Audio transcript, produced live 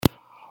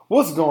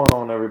What's going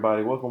on,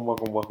 everybody? Welcome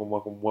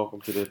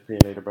to the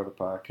Opinionated Brother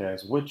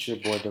Podcast with your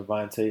boy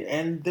Devontae,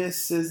 and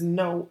this is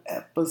no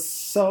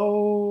episode.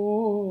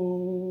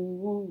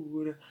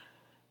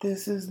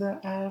 This is the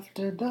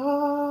After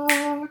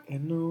Dark,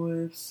 and no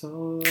if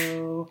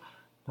solo.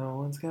 No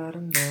one's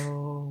gotta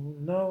know.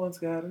 No one's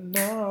gotta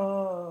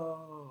know.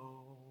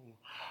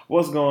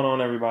 What's going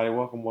on, everybody?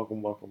 Welcome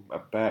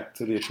back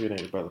to the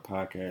Opinionated Brother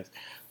Podcast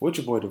with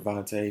your boy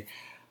Devontae.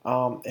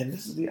 And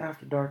this is the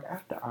After Dark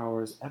After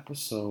Hours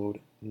episode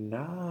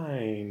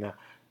 9.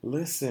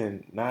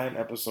 Listen, 9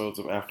 episodes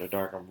of After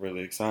Dark. I'm really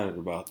excited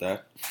about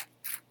that.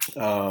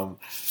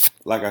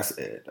 Like I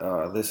said,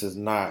 this is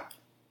not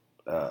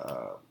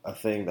a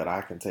thing that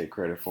I can take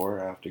credit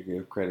for. I have to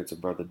give credit to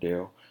Brother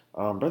Dale.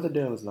 Brother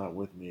Dale is not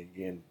with me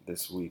again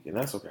this week, and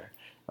that's okay.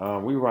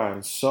 We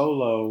riding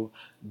solo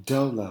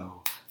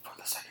dolo for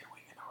the second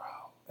week in a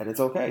row, and it's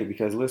okay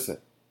because listen.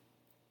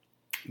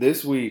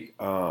 This week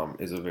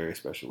is a very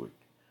special week.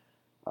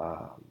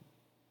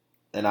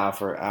 And I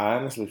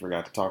honestly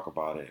forgot to talk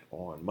about it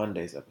on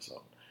Monday's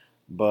episode.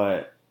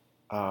 But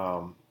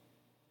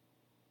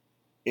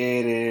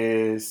it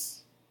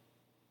is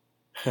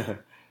we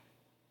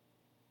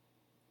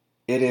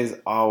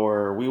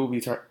will be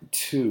turning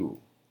 2.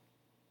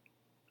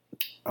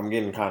 I'm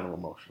getting kind of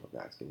emotional,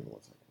 guys. Give me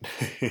 1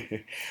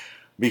 second.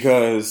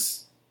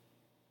 Because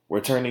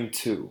we're turning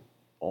 2.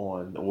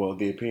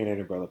 The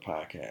Opinionated Brother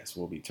Podcast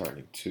will be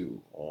turning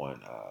 2 on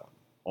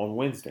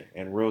Wednesday.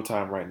 In real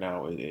time right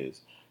now, it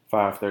is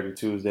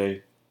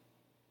 5:30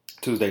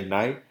 Tuesday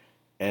night,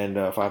 and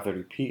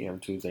 5:30 p.m.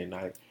 Tuesday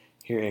night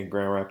here in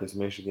Grand Rapids,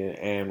 Michigan.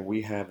 And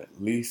we have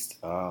at least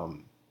a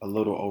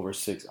little over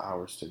 6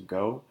 hours to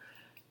go.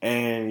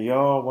 And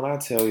y'all, when I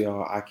tell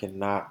y'all, I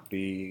cannot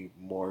be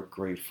more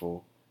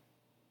grateful,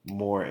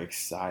 more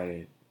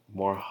excited,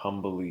 more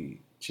humbly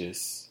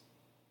just...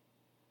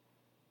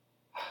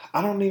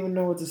 I don't even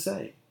know what to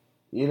say.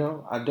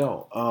 I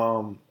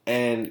don't.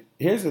 And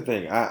here's the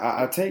thing.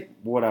 I take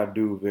what I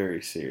do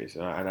very serious.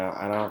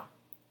 Y'all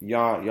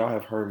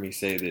have heard me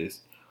say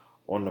this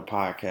on the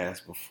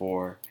podcast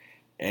before,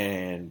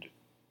 and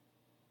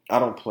I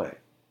don't play,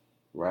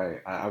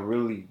 right? I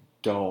really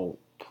don't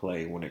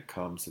play when it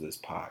comes to this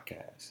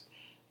podcast.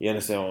 You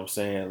understand what I'm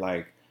saying?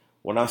 Like,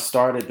 when I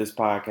started this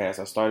podcast,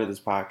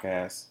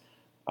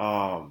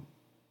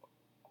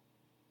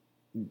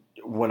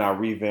 when I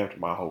revamped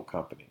my whole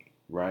company,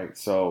 right?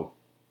 So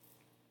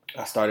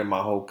I started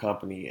my whole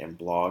company and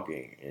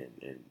blogging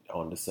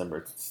on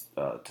December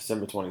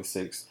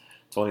 26,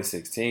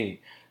 2016.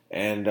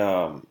 And,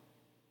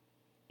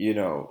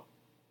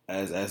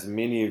 as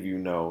many of you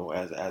know,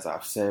 as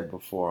I've said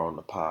before on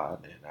the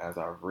pod and as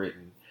I've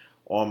written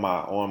on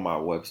my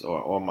website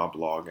or on my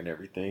blog and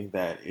everything,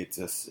 that it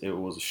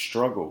was a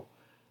struggle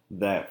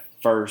that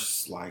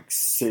first like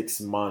 6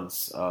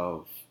 months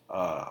of,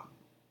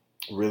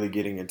 really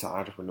getting into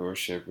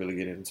entrepreneurship, really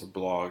getting into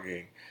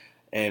blogging,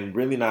 and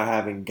really not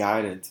having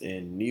guidance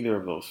in neither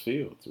of those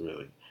fields,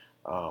 really,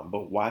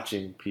 but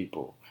watching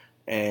people.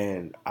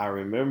 And I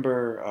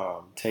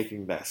remember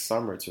taking that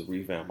summer to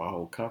revamp my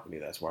whole company.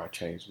 That's where I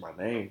changed my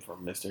name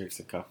from Mr.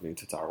 Hicks & Company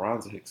to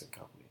Tyronza Hicks &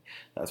 Company.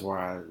 That's where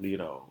I,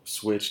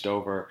 switched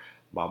over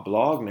my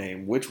blog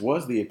name, which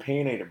was The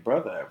Opinionated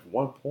Brother at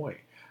one point.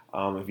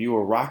 If you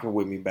were rocking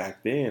with me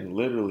back then,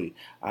 literally,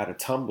 I had a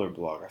Tumblr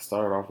blog. I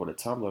started off with a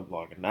Tumblr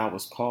blog, and that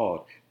was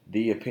called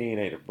The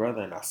Opinionated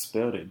Brother, and I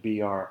spelled it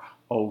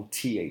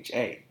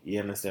BROTHA. You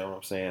understand what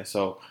I'm saying?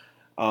 So,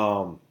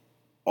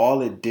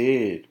 all it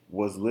did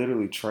was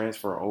literally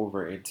transfer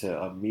over into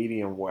a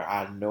medium where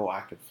I know I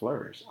could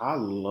flourish. I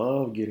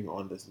love getting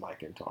on this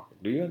mic and talking.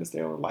 Do you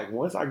understand? Like,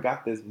 once I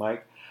got this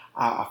mic,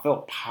 I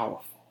felt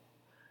powerful.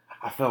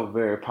 I felt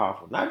very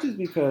powerful. Not just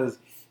because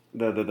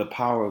the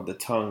power of the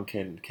tongue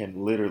can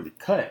literally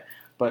cut,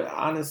 but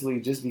honestly,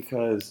 just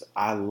because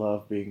I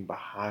love being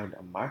behind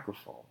a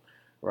microphone,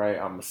 right?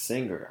 I'm a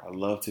singer. I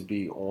love to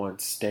be on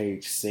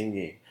stage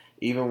singing,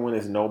 even when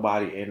there's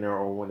nobody in there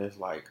or when it's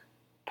like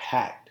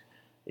packed.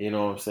 You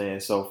know what I'm saying?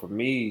 So for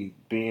me,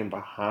 being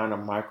behind a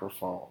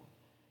microphone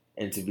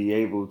and to be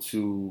able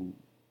to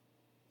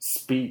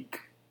speak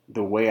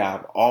the way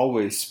I've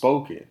always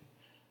spoken,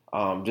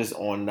 just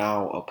on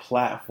now a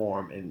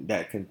platform and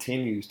that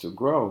continues to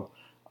grow,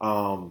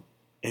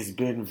 it's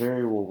been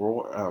very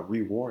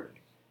rewarding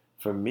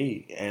for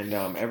me. And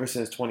ever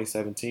since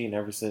 2017,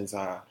 ever since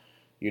I,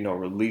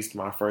 released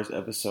my first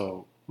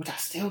episode, which I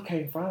still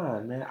can't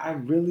find, man. I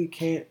really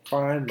can't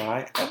find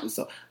my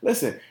episode.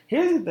 Listen,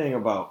 here's the thing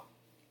about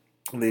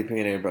the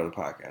Opinionated Brother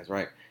Podcast,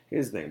 right?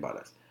 Here's the thing about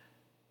us.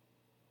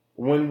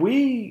 When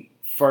we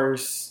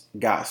first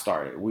got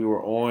started, we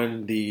were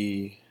on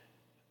the...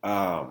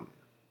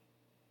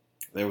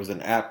 there was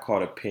an app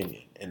called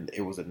Opinion, and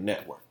it was a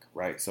network,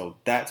 right? So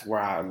that's where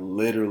I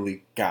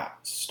literally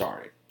got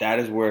started. That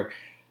is where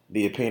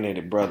the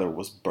Opinionated Brother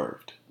was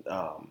birthed,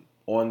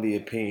 on the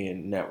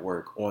Opinion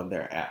Network, on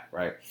their app,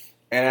 right?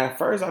 And at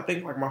first, I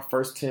think like my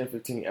first 10,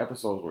 15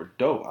 episodes were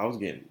dope. I was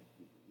getting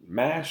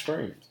mad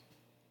streams,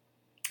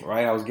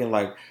 right? I was getting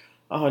like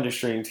 100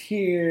 streams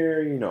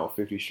here,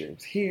 50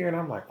 streams here. And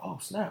I'm like, oh,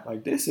 snap.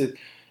 Like, this is,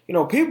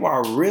 people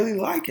are really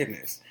liking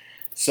this.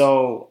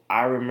 So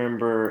I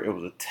remember it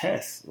was a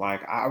test.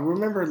 Like, I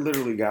remember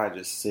literally God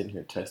just sitting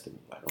here testing me.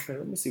 Like, okay,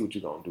 let me see what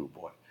you're going to do,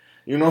 boy.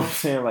 You know what I'm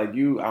saying? Like,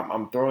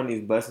 I'm throwing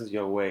these blessings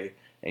your way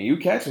and you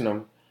catching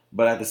them.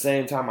 But at the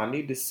same time, I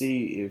need to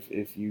see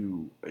if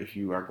you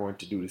are going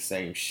to do the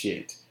same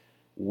shit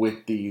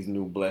with these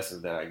new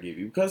blessings that I give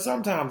you. Because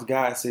sometimes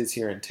God sits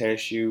here and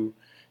tests you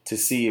to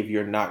see if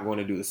you're not going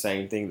to do the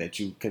same thing that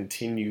you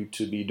continue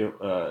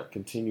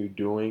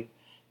doing,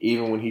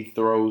 even when He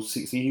throws.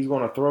 See, He's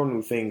going to throw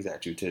new things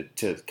at you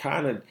to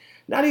kind of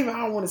not even,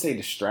 I don't want to say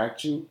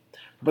distract you,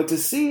 but to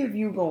see if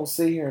you're going to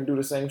sit here and do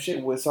the same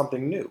shit with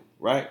something new,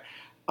 right?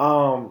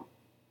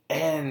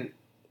 And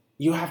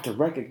you have to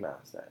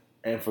recognize that.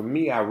 And for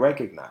me, I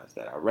recognize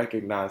that. I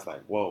recognize like,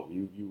 whoa,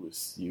 you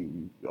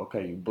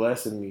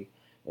blessing me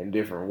in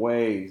different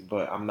ways,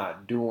 but I'm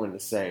not doing the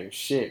same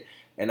shit.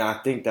 And I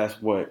think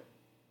that's what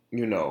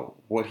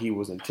He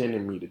was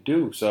intending me to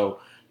do.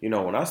 So,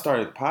 when I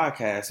started the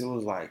podcast, it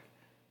was like,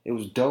 it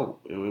was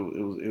dope.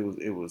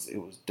 It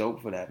was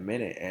dope for that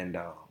minute. And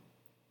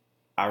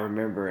I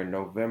remember in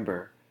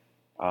November,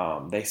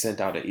 they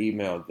sent out an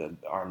email.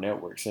 Our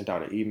network sent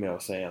out an email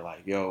saying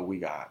like, yo,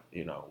 we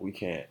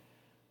can't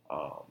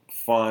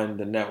fund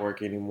the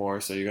network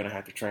anymore, so you're gonna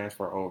have to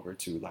transfer over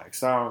to like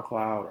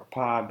SoundCloud or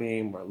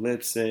Podbeam or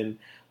Libsyn,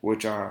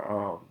 which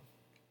are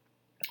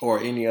or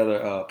any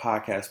other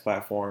podcast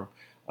platform.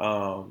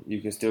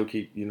 You can still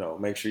keep,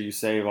 make sure you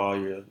save all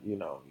your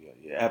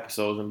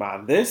episodes. And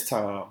by this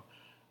time,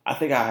 I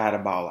think I had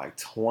about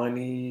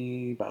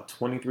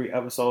 23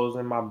 episodes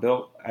in my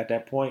belt at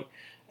that point,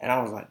 and I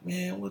was like,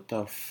 man, what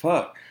the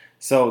fuck?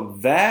 So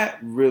that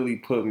really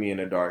put me in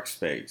a dark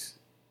space,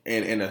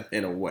 in a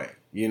way.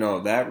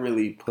 That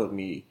really put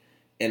me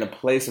in a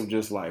place of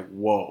just like,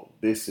 whoa,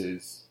 this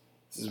is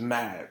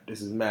mad.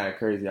 This is mad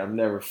crazy. I've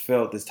never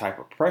felt this type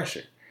of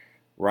pressure,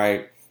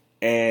 right?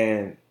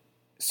 And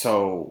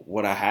so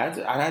I had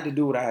to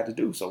do what I had to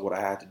do. So what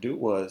I had to do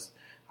was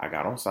I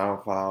got on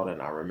SoundCloud,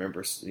 and I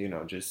remember, just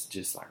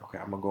like, okay,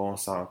 I'm gonna go on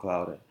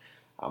SoundCloud and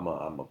I'm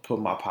gonna put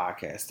my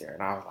podcast there.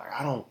 And I was like,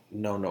 I don't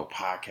know no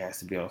podcast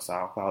to be on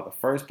SoundCloud. The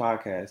first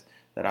podcast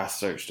that I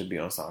searched to be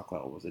on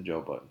SoundCloud was the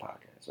Joe Budden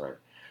podcast, right?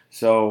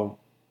 So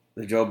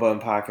the Joe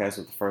Budden podcast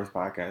was the first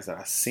podcast that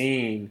I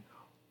seen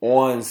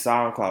on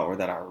SoundCloud, or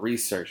that I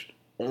researched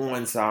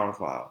on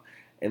SoundCloud.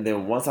 And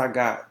then once I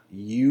got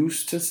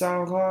used to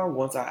SoundCloud,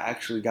 once I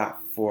actually got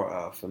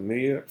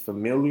familiar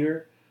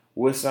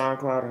with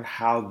SoundCloud and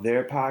how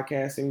their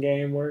podcasting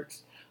game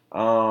works,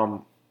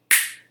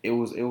 it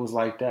was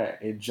like that.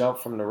 It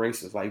jumped from the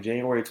races. Like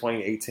January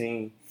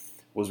 2018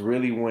 was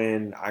really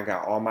when I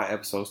got all my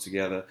episodes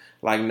together.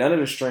 Like none of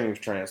the streams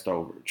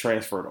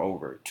transferred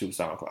over to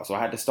SoundCloud. So I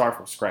had to start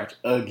from scratch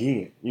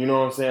again. You know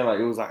what I'm saying? Like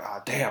it was like,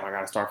 oh damn, I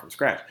gotta start from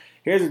scratch.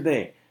 Here's the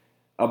thing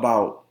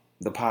about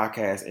the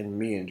podcast and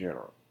me in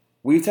general.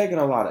 We've taken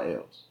a lot of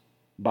L's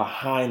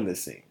behind the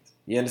scenes.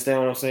 You understand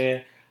what I'm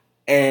saying?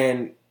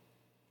 And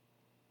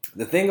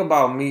the thing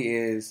about me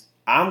is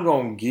I'm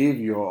gonna give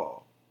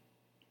y'all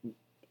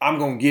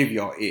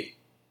it.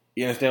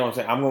 You understand what I'm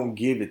saying? I'm going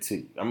to give it to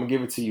you. I'm going to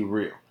give it to you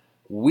real.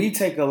 I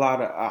take a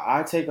lot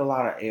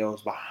of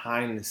L's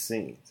behind the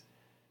scenes.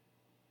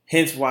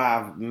 Hence why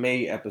I've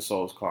made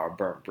episodes called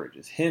Burnt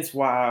Bridges. Hence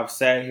why I've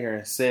sat here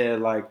and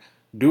said, like,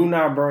 do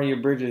not burn your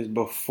bridges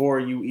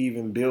before you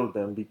even build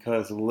them,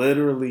 because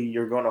literally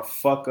you're going to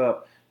fuck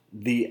up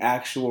the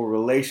actual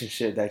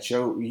relationship that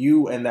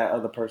you and that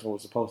other person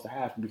was supposed to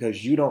have,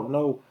 because you don't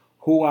know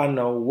who I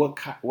know,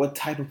 what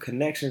type of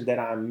connections that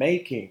I'm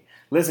making.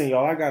 Listen,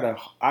 y'all, I got an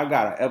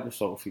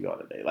episode for y'all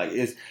today. Like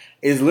it's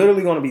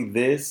literally going to be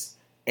this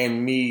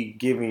and me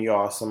giving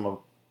y'all some of,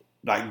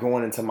 like,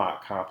 going into my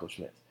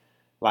accomplishments,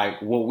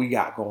 like what we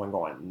got going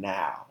on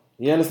now.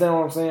 You understand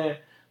what I'm saying?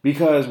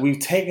 Because we've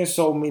taken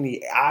so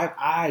many.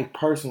 I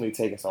personally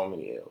taken so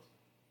many L's.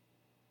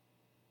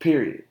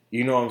 Period.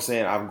 You know what I'm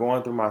saying? I've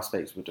gone through my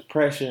space with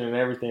depression and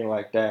everything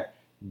like that.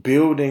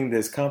 Building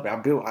this company,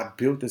 I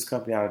built this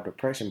company out of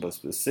depression, but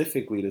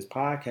specifically this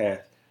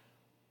podcast.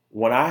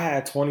 When I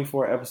had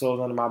 24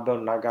 episodes under my belt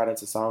and I got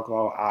into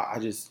SoundCloud, I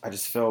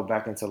just fell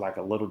back into like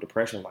a little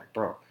depression. Like,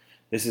 bro,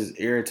 this is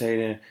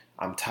irritating.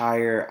 I'm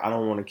tired. I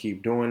don't want to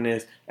keep doing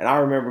this. And I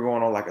remember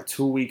going on like a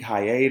 2-week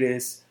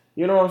hiatus.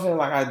 You know what I'm saying?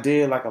 Like I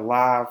did like a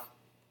live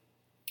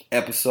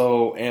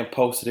episode and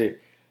posted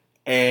it.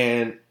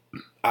 And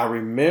I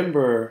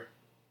remember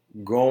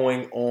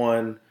going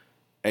on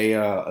a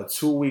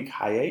 2-week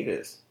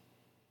hiatus,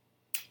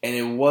 and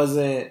it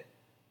wasn't.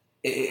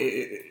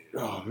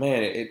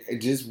 It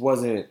just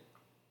wasn't.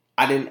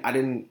 I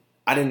didn't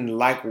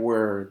like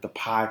where the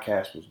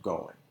podcast was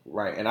going,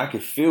 right? And I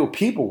could feel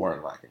people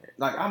weren't liking it.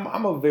 Like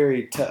I'm a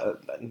very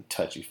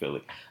touchy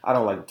feely. I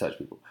don't like to touch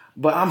people,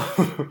 but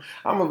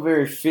I'm a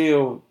very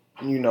feel,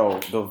 the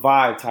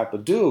vibe type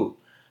of dude.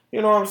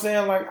 You know what I'm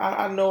saying? Like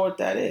I know what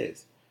that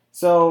is.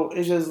 So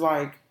it's just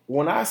like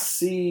when I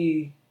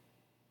see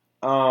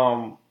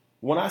that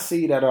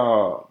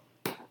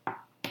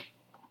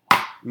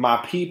my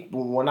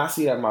people, when I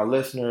see that my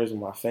listeners and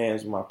my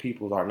fans and my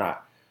people are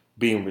not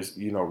being,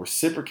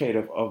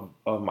 reciprocative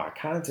of my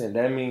content,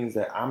 that means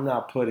that I'm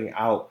not putting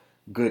out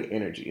good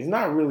energy. It's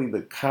not really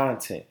the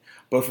content,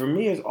 but for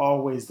me, it's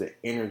always the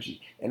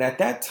energy. And at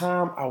that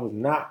time, I was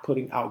not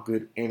putting out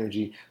good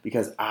energy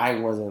because I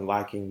wasn't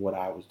liking what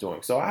I was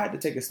doing. So I had to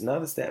take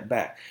another step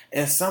back.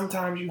 And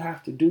sometimes you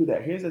have to do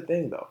that. Here's the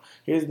thing, though.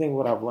 Here's the thing.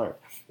 What I've learned: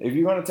 if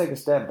you're going to take a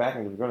step back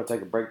and if you're going to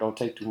take a break,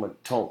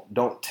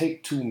 don't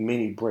take too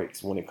many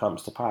breaks when it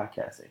comes to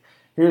podcasting.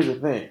 Here's the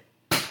thing: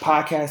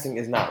 podcasting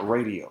is not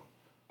radio,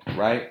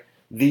 right?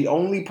 The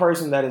only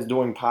person that is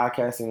doing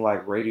podcasting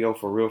like radio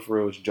for real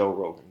is Joe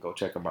Rogan. Go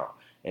check him out.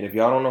 And if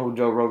y'all don't know who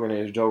Joe Rogan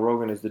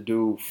is the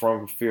dude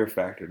from Fear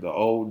Factor, the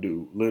old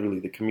dude, literally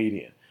the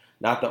comedian.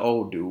 Not the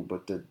old dude,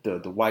 but the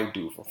white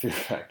dude from Fear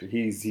Factor.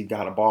 He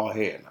got a bald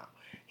head now.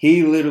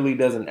 He literally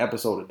does an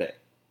episode a day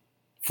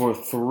for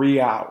 3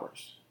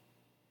 hours.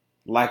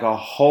 Like a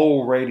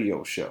whole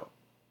radio show.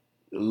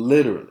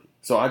 Literally.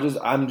 So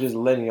I'm just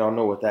letting y'all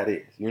know what that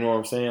is. You know what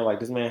I'm saying? Like,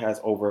 this man has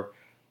over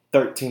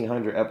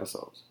 1,300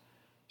 episodes.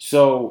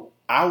 So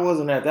I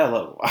wasn't at that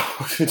level. I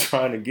wasn't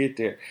trying to get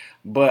there.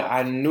 But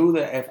I knew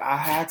that if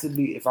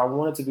I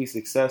wanted to be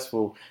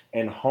successful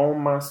and hone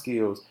my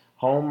skills,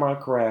 hone my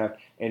craft,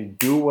 and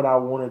do what I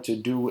wanted to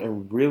do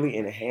and really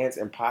enhance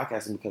in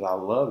podcasting because I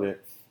love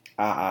it,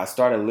 I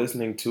started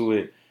listening to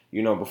it,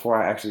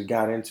 before I actually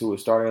got into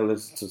it, started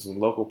listening to some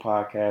local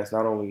podcasts,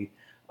 not only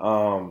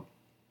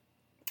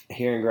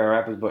here in Grand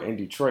Rapids, but in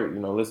Detroit,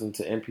 listening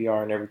to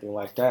NPR and everything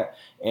like that.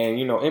 And,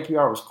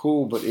 NPR was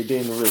cool, but it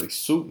didn't really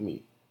suit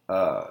me.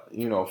 For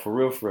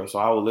real. So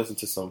I would listen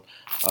to some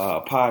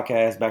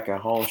podcasts back at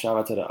home. Shout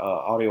out to the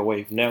Audio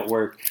Wave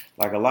Network.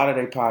 Like, a lot of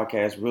their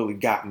podcasts really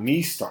got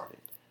me started.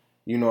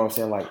 You know what I'm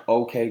saying? Like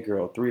OK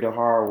Girl, 3 the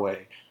Hard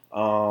Way,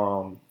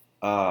 the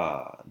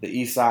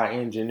East Side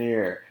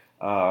Engineer,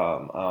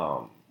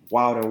 Wild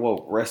and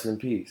Woke, rest in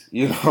peace.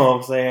 You know what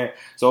I'm saying?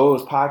 So it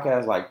was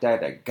podcasts like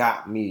that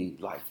got me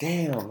like,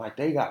 damn, like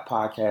they got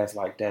podcasts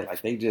like that.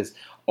 Like, they just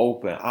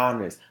open,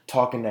 honest,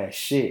 talking that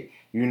shit.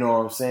 You know what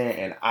I'm saying?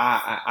 And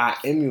I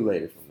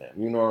emulated from them.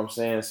 You know what I'm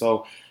saying?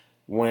 So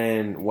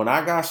when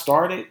I got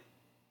started,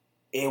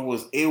 it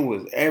was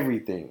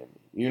everything to me.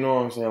 You know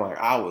what I'm saying? Like,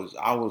 I was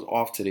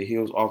off to the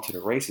hills, off to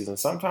the races. And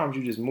sometimes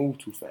you just move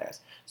too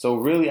fast. So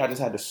really, I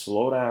just had to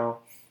slow down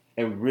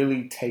and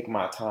really take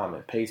my time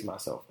and pace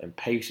myself and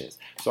patience.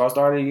 So I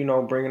started,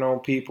 bringing on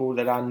people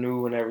that I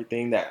knew and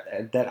everything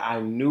that I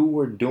knew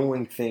were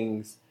doing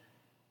things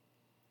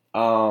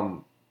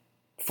for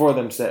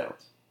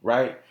themselves,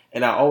 right?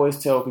 And I always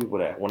tell people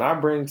that when I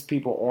bring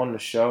people on the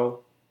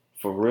show,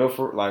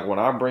 when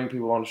I bring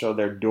people on the show,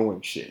 they're doing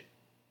shit.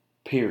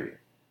 Period.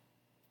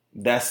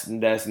 That's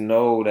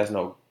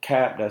no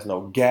cap, that's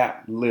no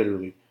gap,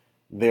 literally.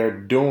 They're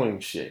doing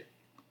shit.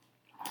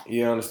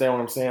 You understand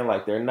what I'm saying?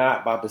 Like, they're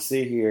not about to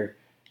sit here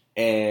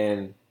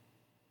and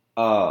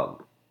they're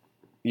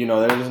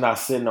just not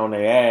sitting on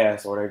their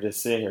ass, or they're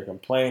just sitting here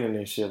complaining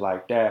and shit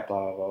like that,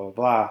 blah blah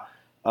blah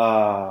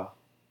blah.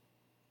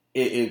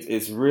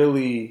 It's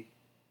really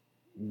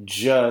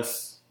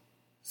just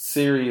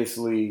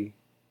seriously,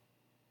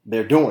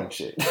 they're doing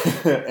shit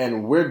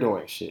and we're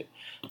doing shit.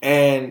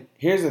 And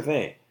here's the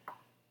thing,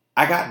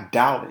 I got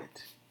doubted,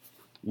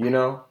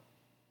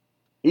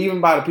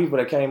 even by the people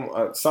that came,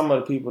 some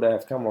of the people that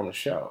have come on the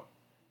show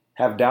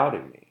have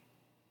doubted me.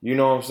 You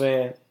know what I'm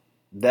saying?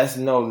 That's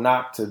no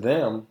knock to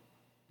them,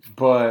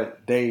 but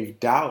they've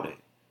doubted.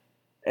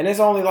 And it's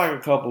only like a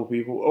couple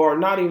people, or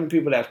not even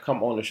people that have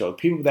come on the show,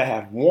 people that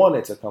have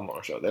wanted to come on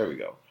the show. There we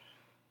go.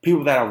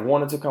 People that have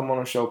wanted to come on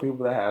the show,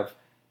 people that have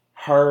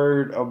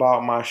heard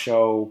about my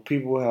show,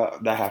 people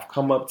that have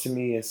come up to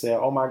me and said,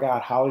 oh my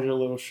God, how's your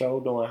little show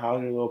doing?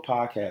 How's your little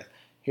podcast?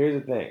 Here's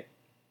the thing.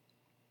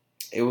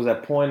 It was a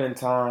point in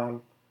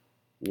time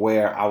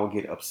where I would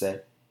get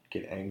upset,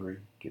 get angry,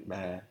 get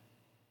mad.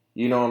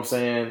 You know what I'm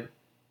saying?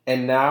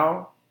 And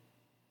now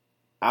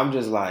I'm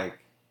just like,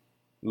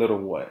 little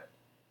what?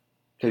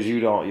 Because you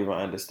don't even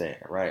understand,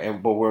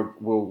 right? But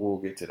we'll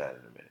get to that in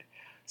a minute.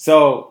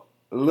 So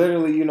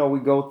literally, we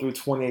go through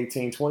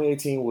 2018.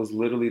 2018 was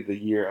literally the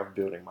year of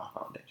building my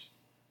foundation.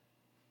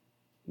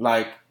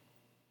 Like,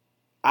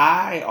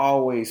 I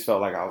always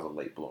felt like I was a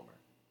late bloomer.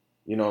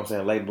 You know what I'm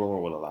saying? Late bloomer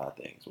with a lot of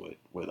things,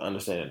 with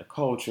understanding the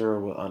culture,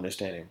 with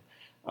understanding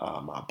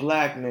my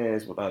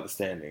blackness, with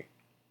understanding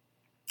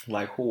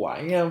like who I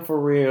am for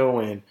real,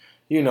 and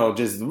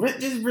just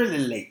really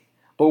late.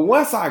 But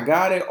once I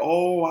got it,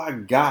 I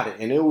got it,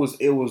 and it was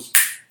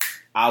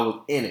I was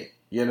in it.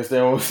 You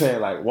understand what I'm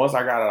saying? Like, once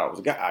I got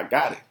it, I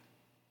got it.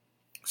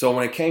 So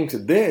when it came to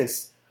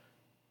this,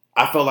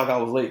 I felt like I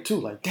was late too.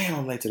 Like, damn,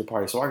 I'm late to the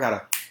party. So I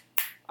gotta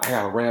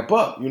ramp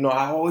up.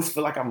 I always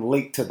feel like I'm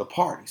late to the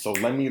party. So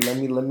let me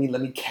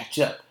catch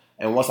up.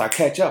 And once I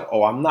catch up,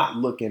 I'm not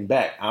looking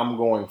back. I'm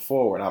going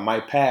forward. I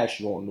might pass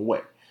you on the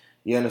way.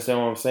 You understand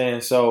what I'm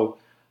saying? So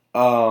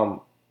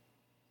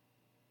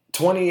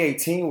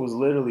 2018 was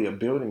literally a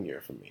building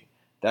year for me.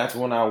 That's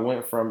when I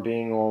went from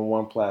being on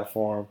one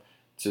platform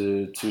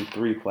to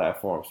 3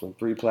 platforms, from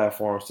 3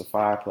 platforms to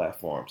 5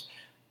 platforms.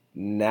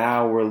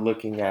 Now we're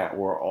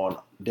on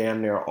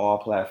damn near all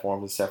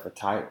platforms except for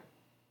Tidal.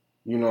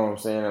 You know what I'm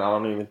saying? And I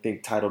don't even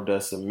think Tidal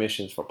does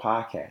submissions for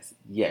podcasts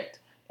yet.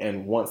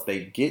 And once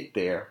they get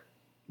there,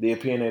 the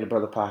Opinionated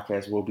Brother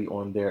podcast will be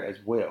on there as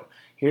well.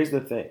 Here's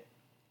the thing.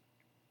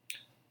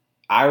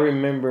 I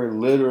remember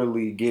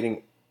literally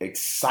getting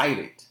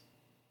excited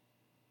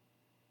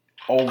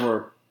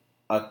over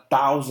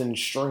 1,000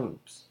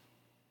 streams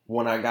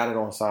when I got it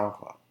on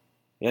SoundCloud.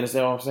 You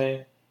understand what I'm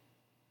saying?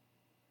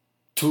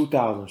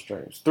 2,000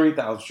 streams,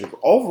 3,000 streams,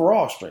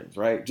 overall streams,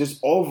 right? Just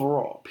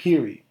overall,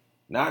 period.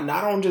 Not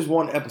on just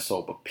one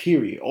episode, but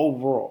period,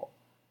 overall.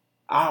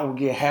 I will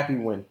get happy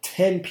when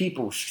 10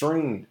 people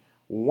streamed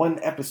one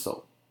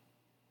episode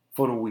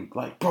for the week.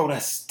 Like, bro,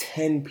 that's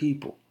 10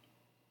 people.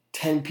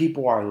 10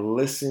 people are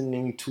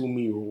listening to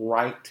me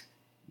right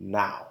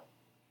now.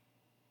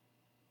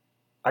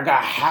 I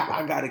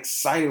got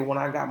excited when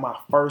I got my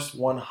first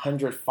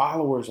 100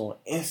 followers on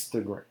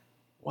Instagram.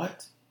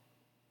 What?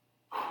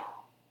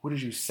 What are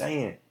you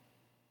saying?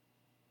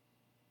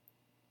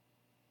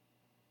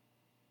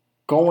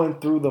 Going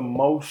through the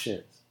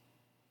motions,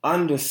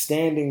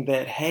 understanding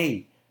that,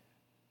 hey,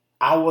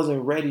 I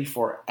wasn't ready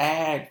for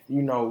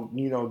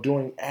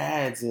doing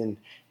ads and,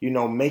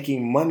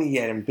 making money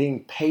yet, and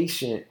being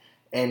patient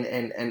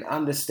and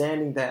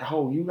understanding that,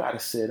 you got to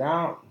sit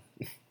down.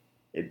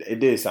 It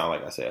did sound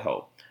like I said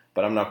ho,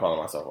 but I'm not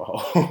calling myself a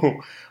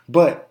ho.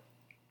 But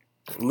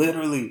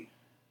literally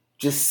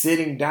just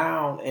sitting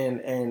down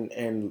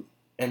and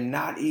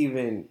not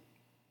even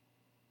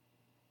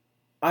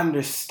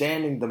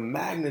understanding the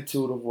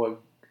magnitude of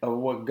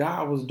what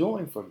God was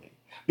doing for me.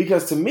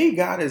 Because to me,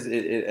 God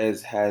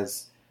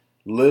has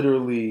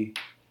literally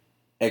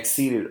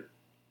exceeded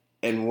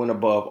and went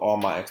above all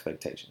my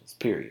expectations,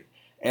 period.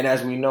 And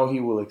as we know, he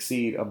will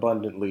exceed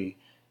abundantly.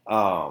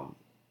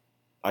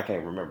 I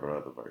can't remember the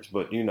other verse,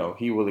 but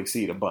he will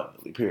exceed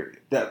abundantly, period.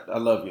 That I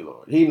love you,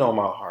 Lord. He know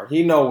my heart.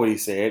 He know what he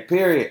said,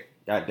 period.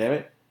 God damn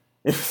it.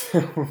 You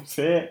know what I'm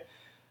saying?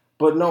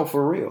 But no,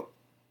 for real.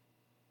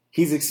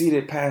 He's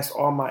exceeded past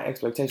all my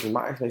expectations.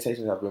 My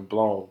expectations have been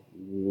blown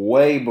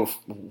way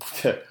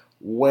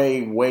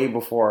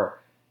before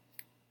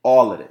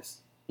all of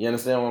this. You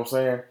understand what I'm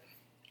saying?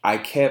 I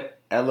kept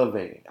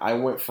elevating. I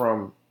went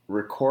from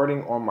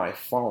recording on my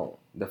phone,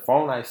 the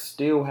phone I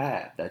still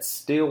have, that's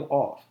still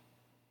off,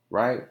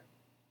 right?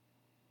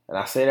 And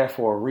I say that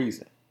for a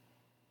reason.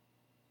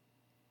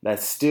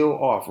 That's still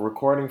off,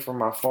 recording from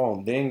my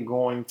phone, then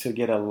going to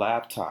get a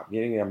laptop,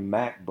 getting a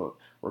MacBook,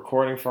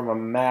 recording from a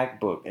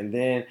MacBook, and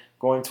then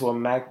going to a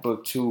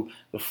MacBook to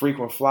the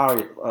frequent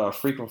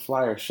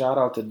flyer. Shout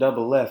out to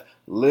Double F,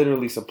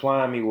 literally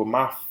supplying me with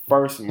my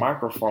first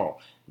microphone.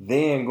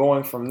 Then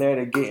going from there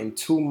to getting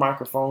 2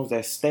 microphones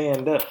that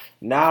stand up.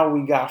 Now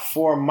we got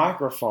 4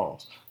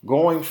 microphones.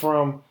 Going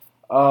from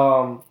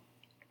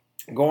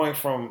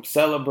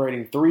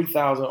celebrating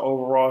 3,000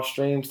 overall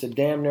streams to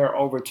damn near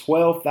over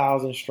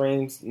 12,000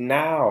 streams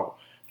now,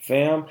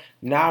 fam.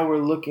 Now we're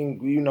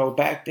looking,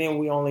 back then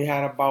we only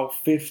had about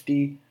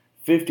 50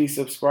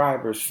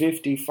 subscribers,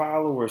 50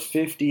 followers,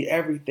 50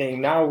 everything.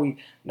 Now we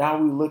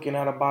looking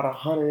at about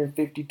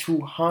 150,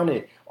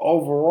 200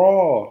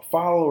 overall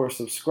followers,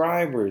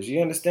 subscribers.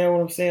 You understand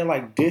what I'm saying?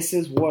 Like, this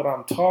is what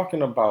I'm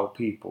talking about,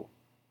 people.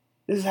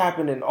 This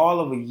happened in all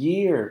of a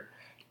year.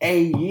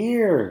 A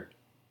year.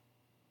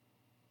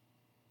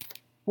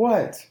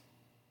 What?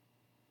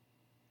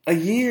 A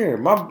year.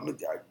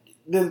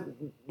 The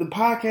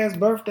podcast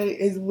birthday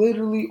is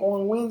literally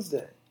on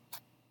Wednesday.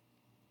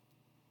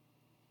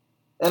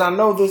 And I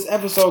know this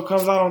episode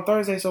comes out on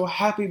Thursday, so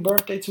happy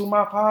birthday to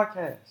my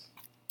podcast.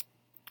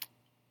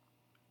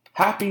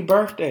 Happy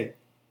birthday.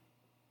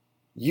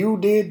 You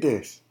did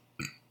this.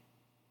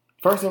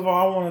 First of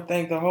all, I want to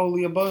thank the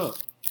Holy Above.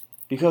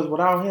 Because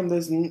without him,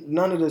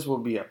 none of this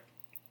would be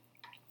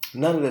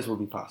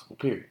possible,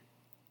 period.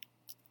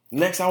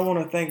 Next, I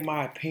want to thank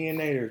my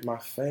opinionators, my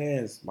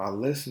fans, my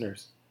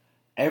listeners,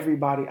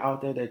 everybody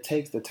out there that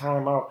takes the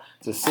time out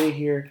to sit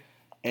here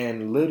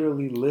and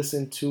literally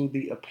listen to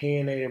the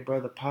Opinionated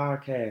Brother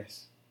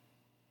podcast.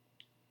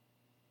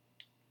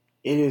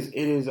 It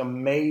is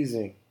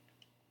amazing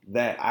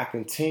that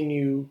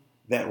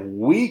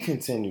we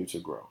continue to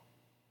grow.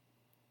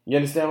 You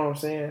understand what I'm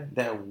saying?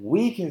 That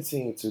we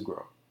continue to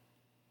grow.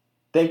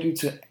 Thank you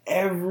to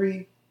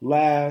every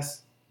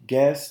last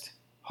guest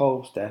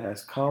host that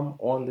has come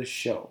on the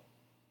show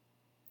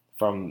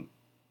from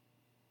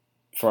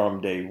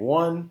day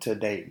one to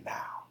day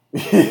now.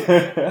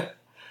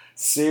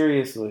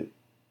 Seriously,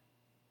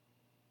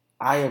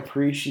 I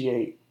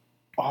appreciate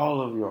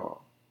all of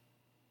y'all.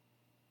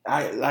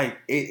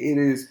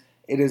 It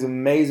is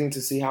amazing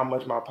to see how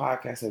much my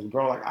podcast has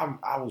grown. Like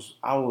I was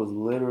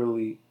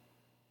literally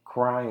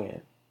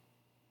crying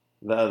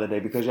the other day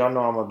because y'all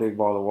know I'm a big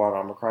ball of water.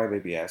 I'm a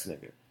crybaby ass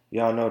nigga.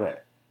 Y'all know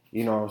that.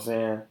 You know what I'm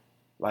saying?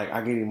 Like,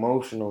 I get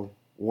emotional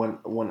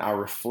when I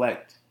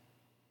reflect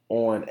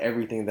on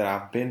everything that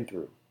I've been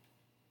through.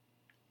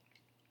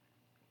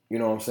 You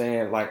know what I'm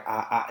saying? Like,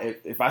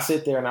 if I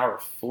sit there and I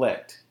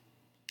reflect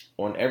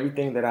on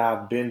everything that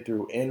I've been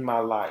through in my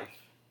life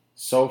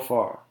so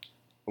far,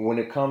 when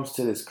it comes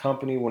to this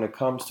company, when it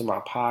comes to my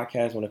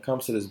podcast, when it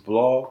comes to this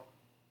blog,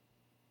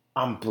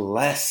 I'm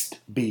blessed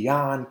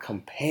beyond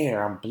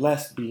compare. I'm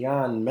blessed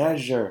beyond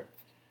measure.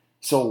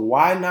 So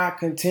why not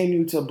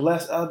continue to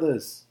bless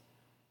others?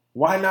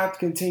 Why not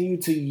continue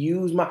to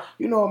use my...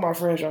 You know what my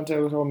friend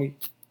Chantel told me?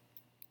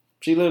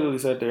 She literally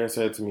sat there and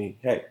said to me,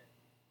 hey,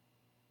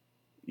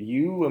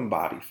 you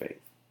embody faith.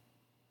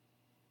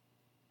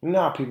 You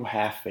know how people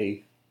have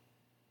faith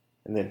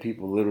and then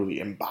people literally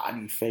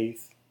embody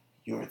faith?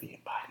 You're the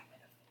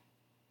embodiment.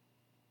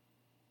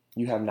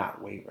 You have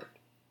not wavered.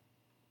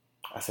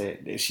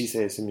 She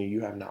said to me,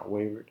 you have not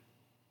wavered.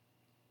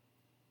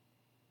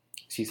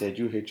 She said,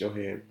 you hit your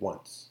head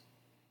once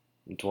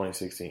in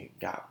 2016,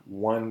 got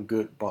one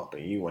good bump,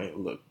 and you ain't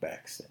looked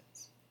back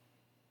since.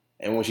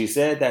 And when she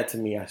said that to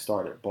me, I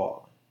started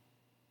bawling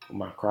with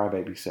my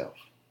crybaby self.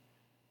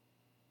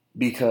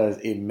 Because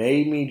it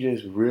made me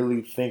just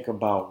really think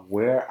about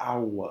where I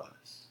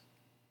was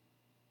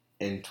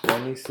in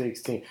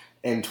 2016.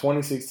 In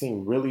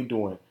 2016, really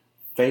doing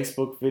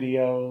Facebook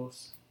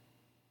videos,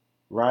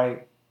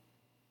 right?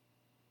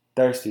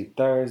 Thirsty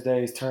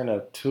Thursdays, Turn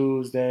Up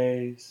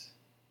Tuesdays,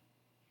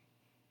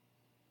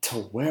 to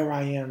where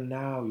I am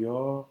now,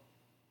 y'all.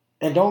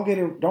 And don't get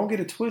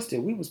it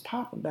twisted. We was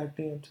popping back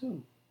then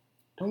too.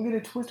 Don't get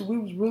it twisted. We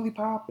was really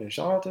popping.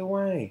 Shout out to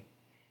Wayne.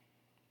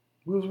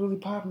 We was really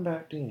popping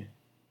back then.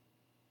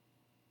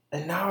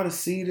 And now to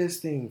see this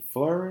thing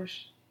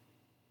flourish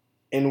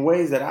in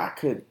ways that I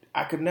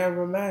could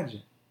never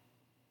imagine.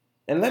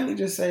 And let me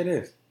just say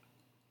this.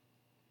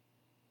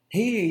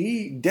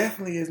 He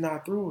definitely is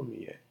not through with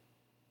me yet.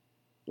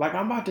 Like,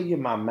 I'm about to get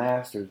my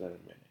master's in a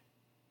minute.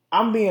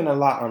 I'm being a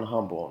lot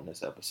unhumble on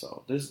this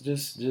episode.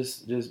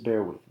 Just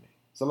bear with me.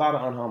 It's a lot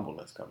of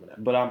unhumbleness coming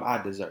up, but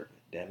I deserve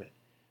it. Damn it.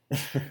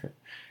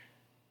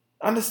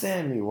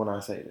 Understand me when I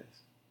say this.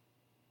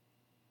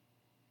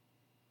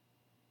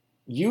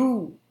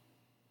 You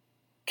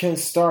can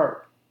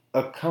start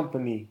a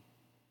company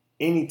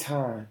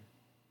anytime,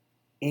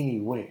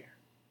 anywhere.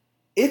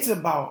 It's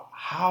about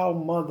how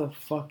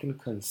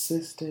motherfucking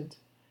consistent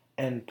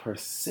and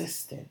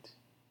persistent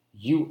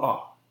you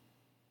are.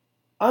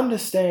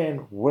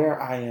 Understand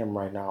where I am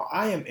right now.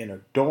 I am in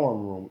a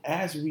dorm room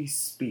as we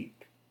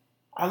speak.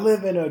 I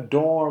live in a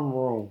dorm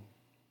room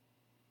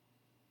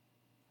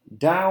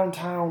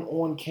downtown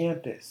on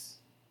campus,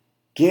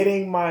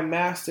 getting my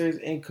master's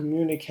in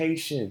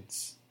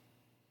communications.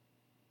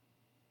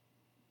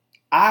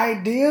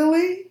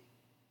 Ideally,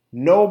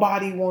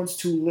 nobody wants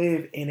to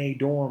live in a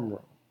dorm room.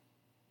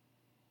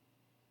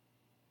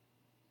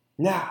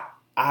 Now,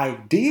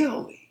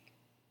 ideally,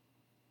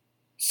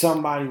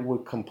 somebody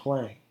would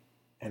complain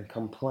and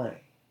complain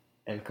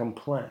and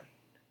complain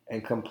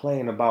and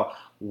complain about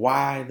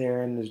why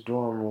they're in this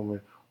dorm room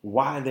and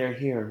why they're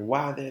here and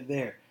why they're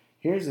there.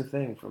 Here's the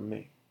thing for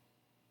me.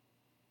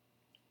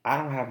 I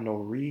don't have no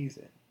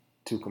reason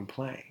to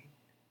complain.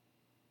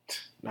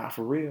 Not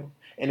for real.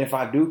 And if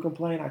I do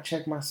complain, I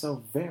check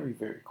myself very,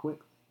 very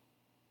quickly.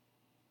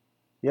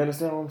 You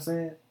understand what I'm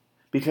saying?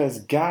 Because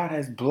God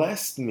has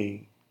blessed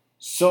me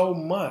so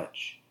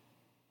much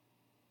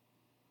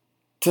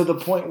to the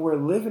point where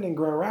living in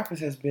Grand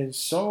Rapids has been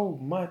so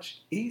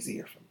much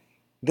easier for me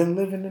than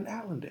living in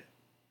Allendale.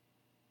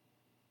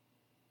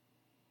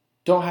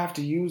 Don't have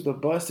to use the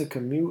bus to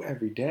commute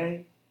every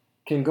day.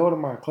 Can go to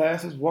my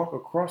classes, walk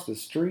across the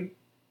street.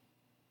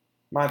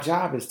 My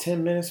job is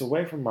 10 minutes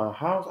away from my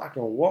house. I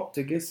can walk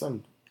to get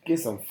some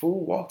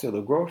food, walk to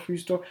the grocery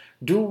store,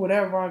 do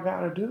whatever I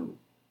gotta do.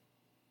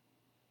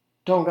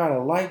 Don't gotta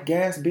light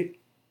gas,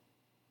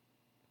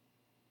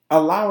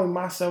 allowing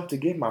myself to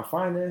get my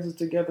finances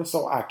together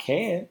so I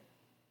can,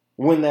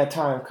 when that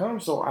time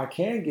comes, so I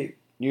can get,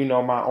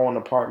 my own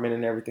apartment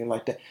and everything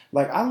like that.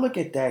 Like, I look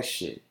at that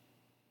shit.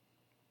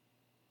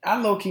 I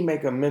low-key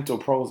make a mental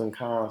pros and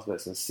cons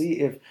list and see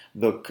if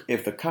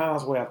the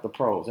cons weigh out the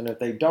pros. And if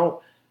they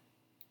don't,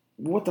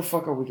 what the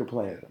fuck are we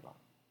complaining about?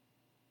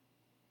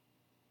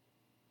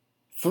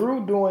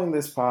 Through doing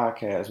this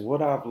podcast,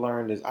 what I've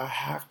learned is I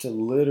have to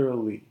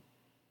literally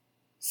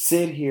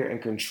sit here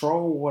and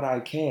control what I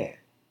can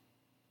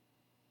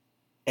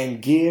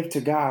and give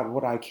to God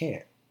what I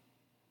can't.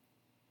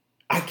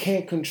 I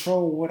can't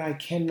control what I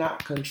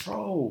cannot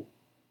control.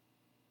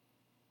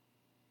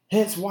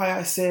 Hence why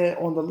I said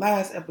on the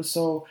last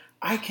episode,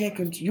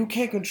 you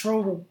can't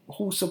control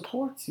who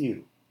supports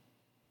you.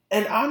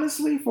 And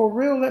honestly, for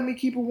real, let me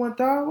keep it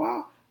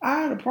 1,000.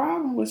 I had a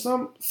problem with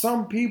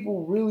some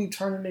people really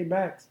turning their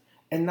backs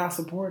and not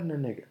supporting a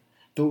nigga.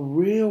 The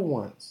real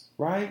ones,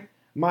 right?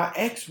 My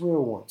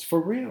ex-real ones, for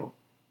real.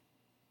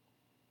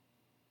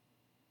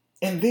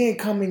 And then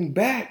coming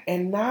back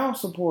and now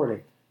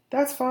supporting.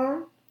 That's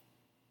fine.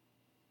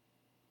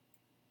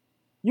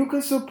 You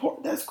can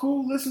support. That's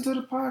cool. Listen to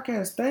the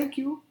podcast. Thank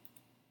you.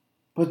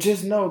 But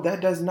just know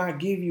that does not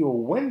give you a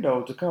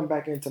window to come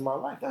back into my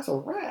life. That's a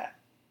wrap.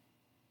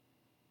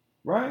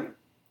 Right?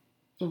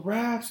 It's a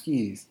wrap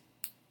skis.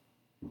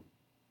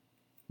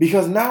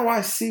 Because now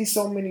I see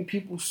so many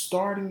people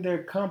starting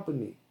their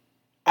company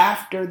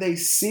after they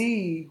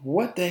see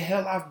what the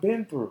hell I've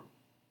been through.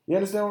 You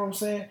understand what I'm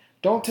saying?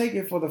 Don't take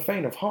it for the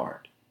faint of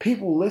heart.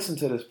 People listen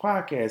to this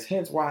podcast,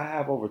 hence why I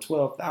have over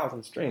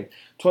 12,000 streams.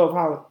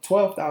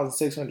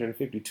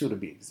 12,652 to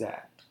be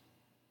exact.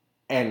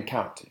 And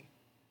counting.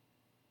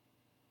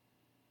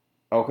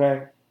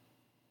 Okay?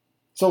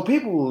 So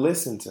people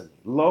listen to me.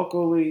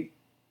 Locally,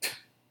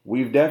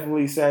 we've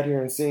definitely sat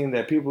here and seen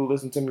that people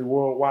listen to me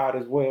worldwide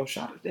as well.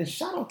 Shout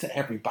out to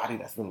everybody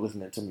that's been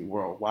listening to me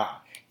worldwide.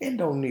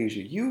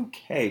 Indonesia,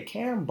 UK,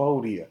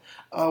 Cambodia.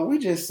 We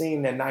just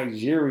seen that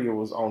Nigeria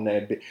was on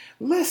that bit.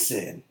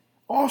 Listen,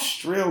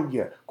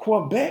 Australia,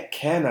 Quebec,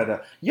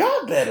 Canada.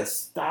 Y'all better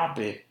stop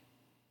it.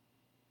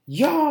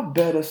 Y'all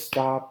better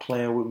stop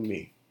playing with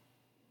me.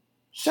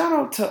 Shout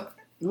out to,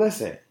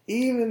 listen,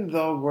 even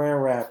though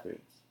Grand Rapids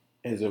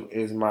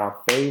is my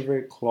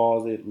favorite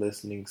closet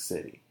listening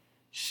city,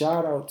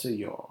 shout out to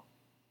y'all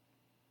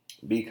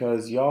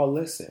because y'all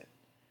listen.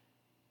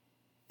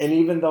 And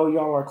even though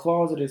y'all are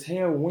closet as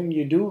hell, when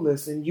you do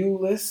listen, you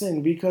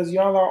listen because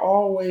y'all are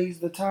always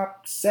the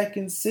top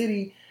second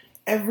city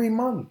every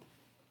month.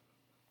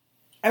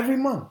 Every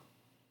month.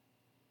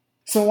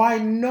 So I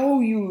know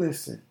you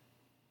listen.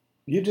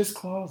 You're just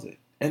closet.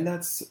 And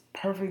that's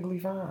perfectly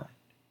fine.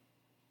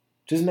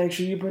 Just make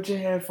sure you put your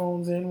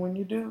headphones in when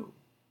you do.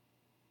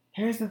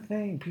 Here's the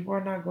thing. People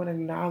are not going to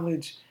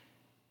acknowledge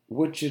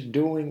what you're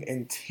doing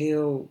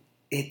until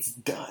it's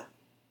done.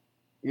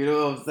 You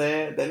know what I'm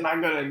saying? They're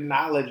not going to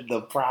acknowledge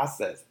the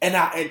process. And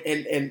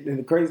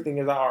the crazy thing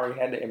is I already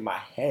had it in my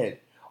head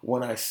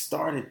when I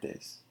started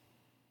this.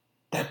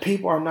 That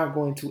people are not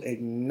going to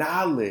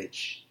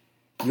acknowledge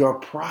your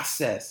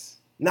process.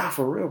 Not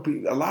for real.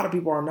 A lot of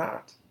people are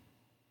not.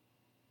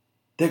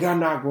 They're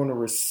not going to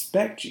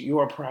respect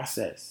your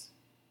process.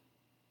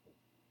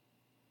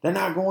 They're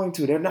not going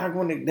to. They're not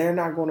going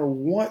to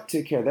want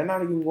to care. They're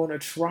not even going to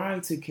try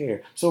to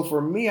care. So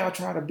for me, I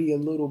try to be a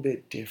little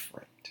bit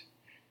different.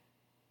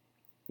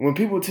 When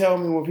people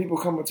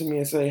come up to me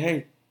and say,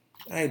 hey,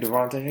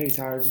 Devontae, hey,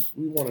 Ty,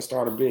 we want to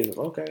start a business.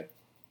 Okay,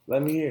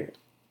 let me hear it.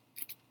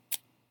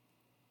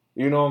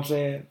 You know what I'm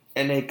saying?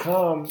 And they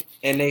come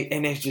and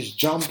it's just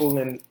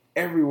jumbling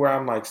everywhere.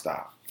 I'm like,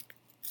 stop.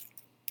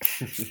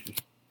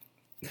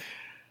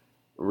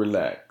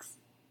 Relax.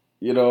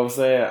 You know what I'm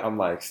saying? I'm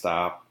like,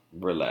 stop,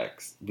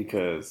 relax.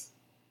 Because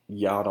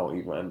y'all don't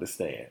even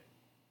understand.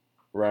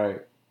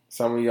 Right?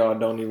 Some of y'all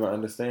don't even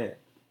understand.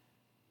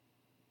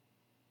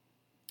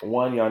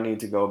 One, y'all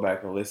need to go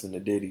back and listen to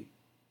Diddy.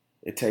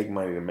 It take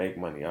money to make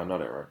money. Y'all know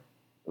that, right?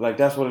 Like,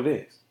 that's what it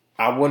is.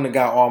 I wouldn't have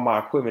got all my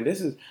equipment. This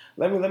is,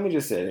 let me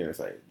just say it here and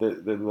say,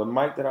 the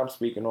mic that I'm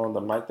speaking on,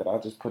 the mic that I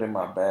just put in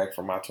my bag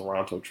for my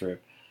Toronto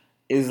trip,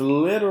 is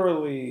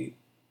literally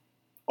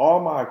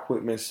all my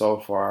equipment so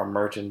far,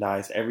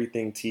 merchandise,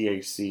 everything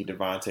THC,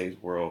 Devontae's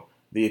World,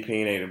 The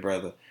Opinionated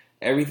Brother,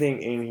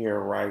 everything in here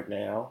right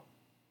now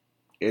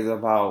is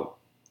about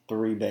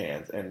 3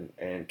 bands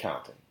and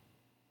counting.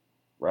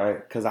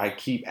 Right? Because I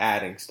keep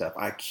adding stuff.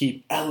 I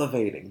keep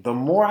elevating. The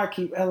more I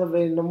keep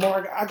elevating, the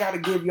more I got to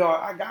give y'all,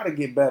 I got to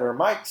get better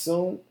mic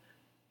soon.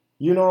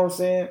 You know what I'm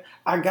saying?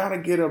 I got to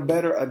get a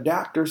better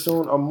adapter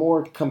soon, a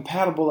more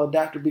compatible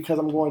adapter because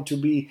I'm going to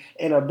be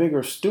in a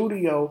bigger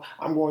studio.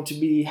 I'm going to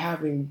be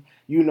having,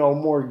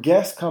 more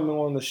guests coming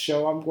on the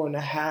show. I'm going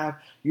to have,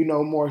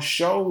 more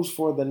shows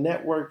for the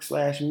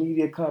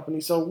network/media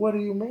company. So what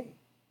do you mean?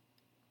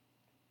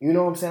 You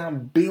know what I'm saying?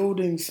 I'm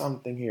building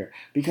something here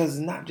because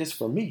it's not just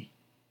for me.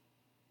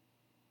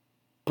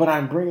 But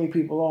I'm bringing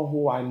people on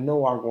who I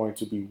know are going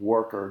to be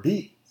worker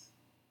bees.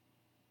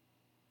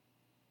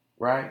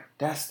 Right?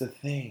 That's the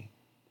thing.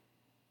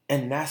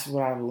 And that's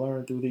what I've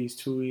learned through these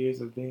 2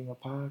 years of being a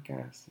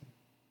podcaster.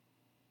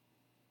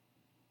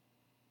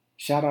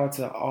 Shout out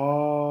to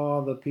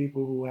all the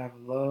people who have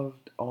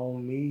loved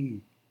on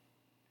me.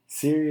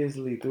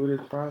 Seriously, through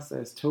this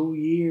process. 2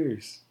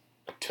 years.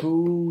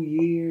 2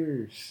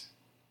 years.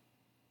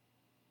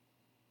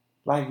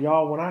 Like,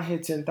 y'all, when I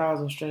hit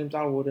 10,000 streams,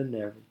 I would have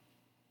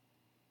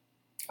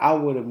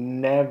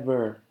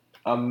never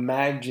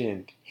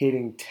imagined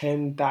hitting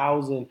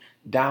 10,000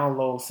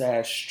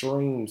 download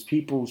streams.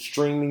 People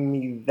streaming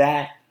me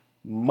that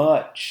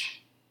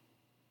much.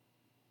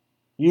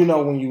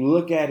 When you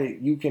look at it,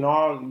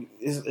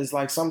 it's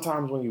like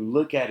sometimes when you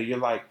look at it, you're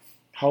like,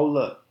 hold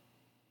up,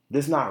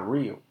 this not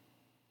real.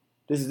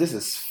 This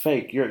is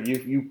fake.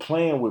 You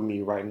playing with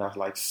me right now. It's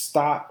like,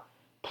 stop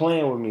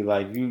playing with me.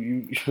 Like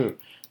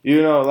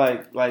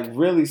like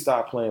really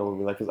stop playing with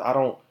me. Like, 'cause I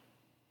don't,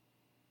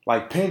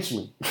 like, pinch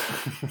me.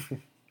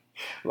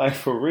 Like,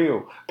 for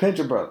real. Pinch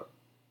a brother.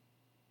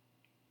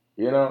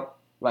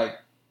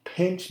 Like,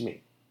 pinch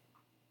me.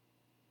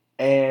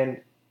 And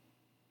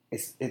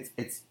it's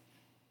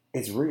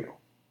real.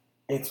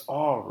 It's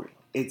all real.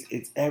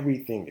 It's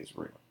everything is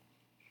real.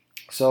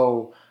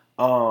 So,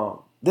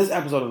 this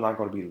episode is not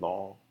going to be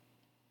long,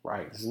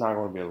 right? This is not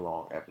going to be a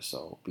long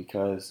episode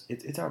because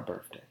it's our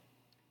birthday,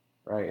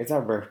 right? It's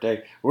our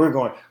birthday. We're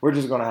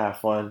just going to have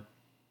fun.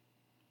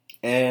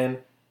 And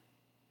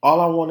All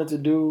I wanted to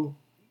do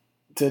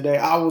today,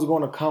 I was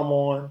going to come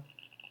on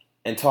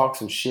and talk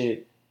some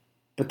shit,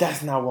 but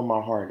that's not where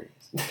my heart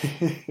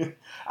is.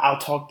 I'll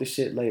talk the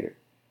shit later.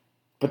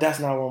 But that's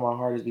not where my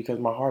heart is, because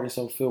my heart is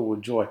so filled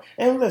with joy.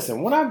 And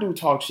listen, when I do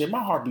talk shit,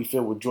 my heart be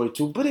filled with joy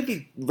too. But it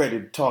be ready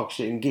to talk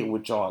shit and get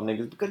with y'all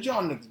niggas, because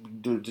y'all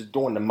niggas be just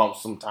doing the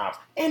most sometimes.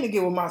 And to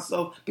get with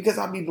myself, because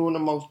I be doing the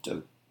most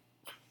too.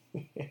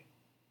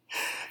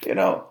 You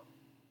know?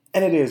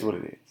 And it is what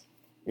it is.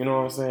 You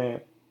know what I'm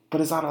saying?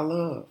 But it's out of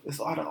love. It's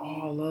out of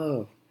all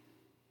love.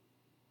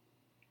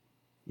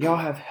 Y'all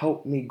have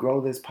helped me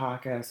grow this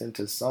podcast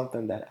into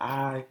something that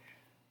I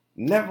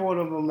never would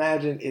have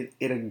imagined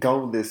it'd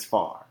go this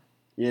far,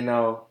 you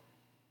know?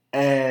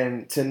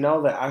 And to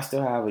know that I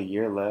still have a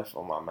year left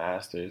on my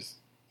master's,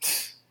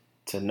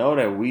 to know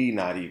that we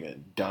not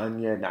even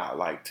done yet, not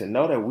like to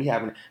know that we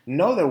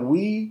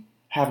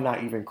have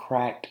not even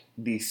cracked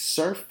the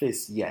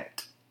surface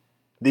yet.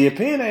 The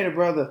opinionated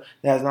brother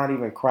has not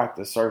even cracked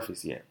the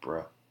surface yet,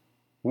 bro.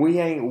 We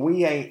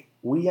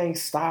ain't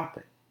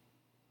stopping.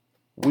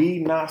 We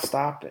not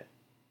stopping.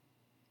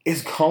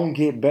 It's gonna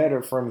get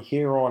better from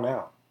here on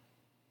out.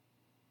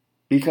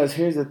 Because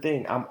here's the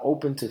thing, I'm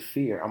open to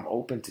fear. I'm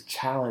open to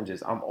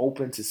challenges. I'm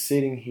open to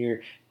sitting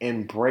here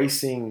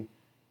embracing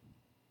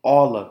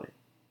all of it,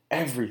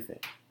 everything.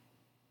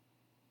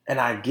 And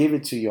I give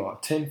it to y'all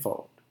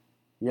tenfold.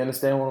 You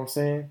understand what I'm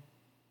saying?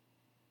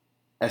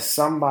 As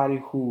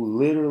somebody who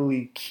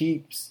literally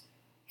keeps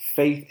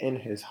faith in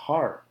his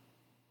heart,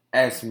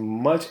 as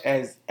much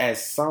as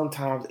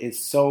sometimes it's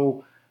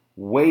so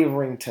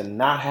wavering to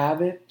not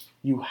have it,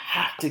 you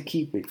have to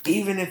keep it,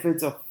 even if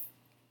it's a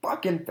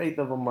fucking faith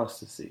of a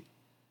mustard seed.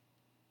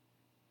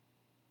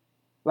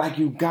 Like,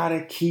 you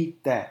gotta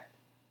keep that.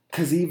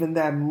 Because even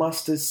that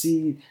mustard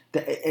seed,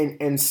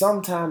 and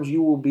sometimes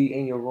you will be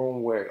in your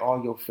room where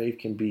all your faith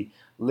can be,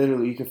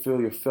 literally, you can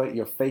feel your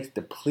faith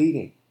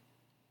depleting.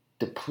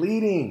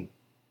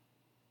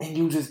 And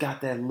you just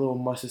got that little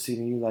mustard seed,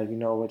 and you like, you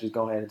know what, just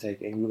go ahead and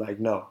take it. And you like,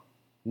 no.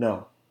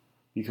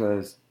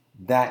 Because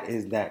that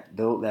is that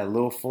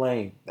little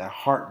flame, that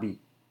heartbeat.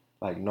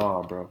 Like,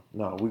 nah, bro,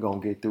 no, we're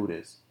going to get through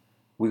this.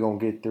 We're going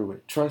to get through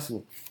it. Trust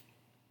me.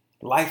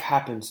 Life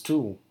happens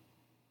too,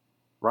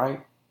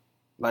 right?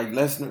 Like,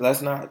 let's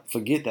not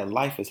forget that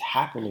life is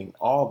happening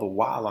all the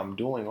while I'm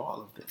doing all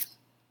of this.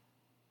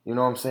 You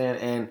know what I'm saying?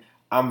 And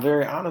I'm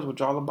very honest with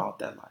y'all about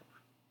that life.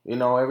 You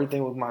know,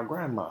 everything with my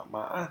grandma,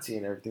 my auntie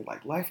and everything.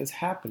 Like, life is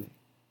happening.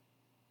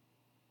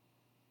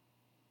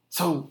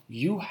 So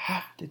you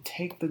have to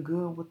take the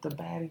good with the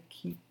bad and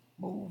keep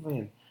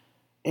moving.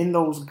 In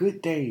those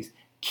good days,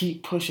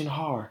 keep pushing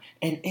hard.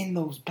 And in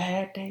those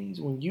bad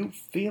days, when you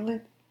feel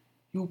it,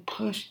 you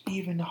push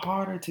even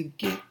harder to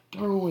get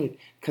through it.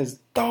 Because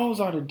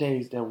those are the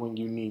days that when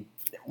you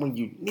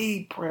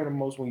need prayer the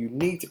most, when you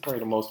need to pray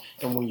the most,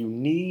 and when you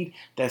need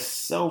those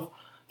self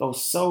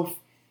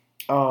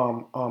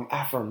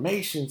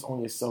affirmations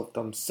on yourself,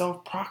 them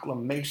self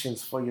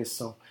proclamations for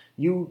yourself.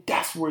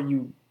 That's where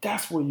you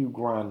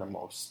grind the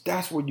most.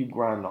 That's where you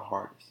grind the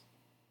hardest.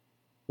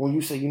 When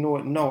you say, you know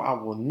what? No, I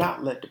will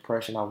not let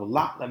depression. I will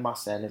not let my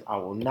sadness. I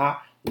will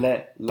not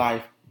let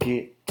life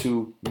get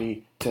to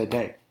me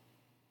today.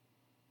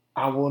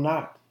 I will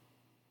not.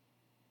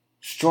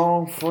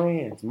 Strong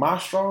friends. My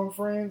strong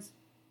friends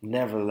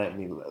never let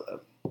me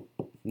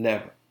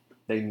never.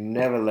 They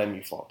never let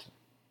me falter.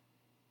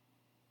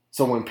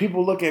 So when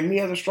people look at me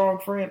as a strong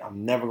friend,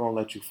 I'm never going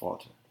to let you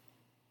falter.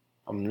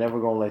 I'm never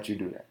going to let you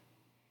do that.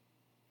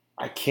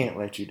 I can't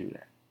let you do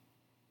that.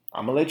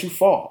 I'm going to let you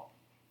fall.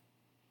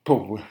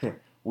 But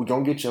we're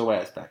going to get your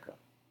ass back up.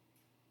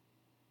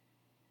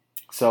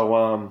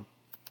 So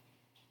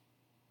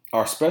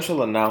our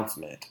special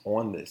announcement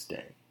on this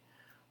day,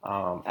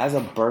 as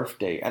a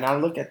birthday, and I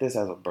look at this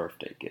as a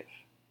birthday gift,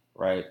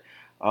 right?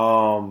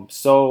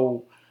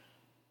 So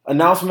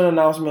announcement.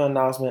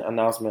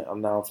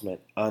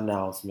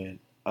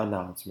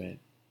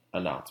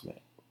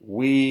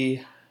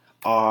 We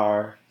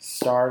are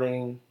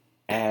starting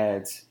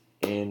ads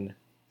in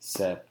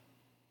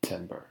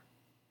September.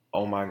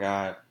 Oh my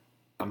God,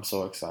 I'm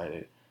so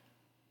excited.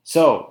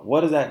 So,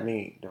 what does that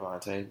mean,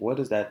 Devontae? What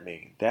does that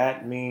mean?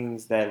 That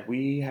means that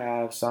we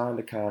have signed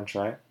a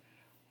contract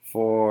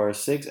for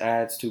 6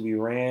 ads to be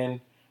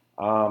ran.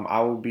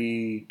 I will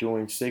be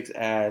doing 6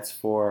 ads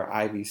for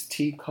Ivy's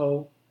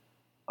T.O.B,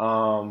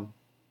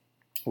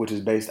 which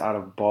is based out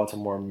of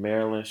Baltimore,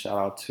 Maryland. Shout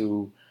out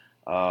to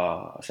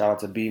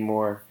B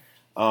More.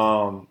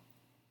 And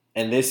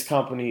this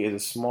company is a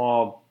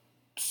small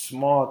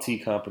tea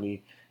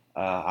company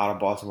out of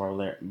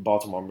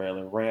Baltimore,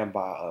 Maryland, ran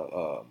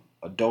by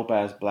a dope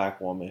ass black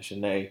woman,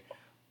 Shanae.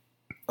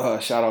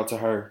 Shout out to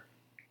her.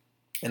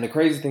 And the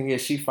crazy thing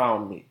is, she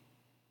found me.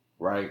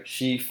 Right?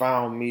 She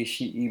found me.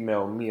 She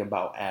emailed me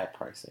about ad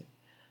pricing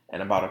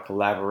and about a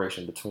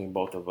collaboration between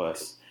both of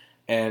us.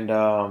 And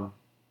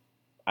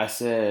I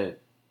said,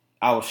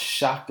 I was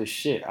shocked as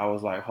shit. I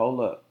was like, hold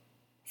up,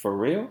 for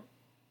real?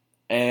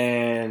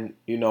 And,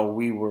 you know,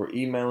 we were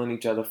emailing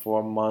each other for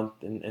a month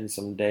and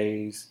some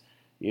days.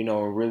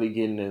 and really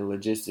getting the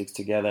logistics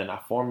together. And I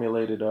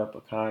formulated up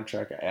a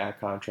contract, an ad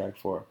contract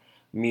for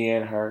me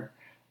and her,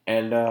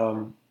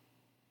 and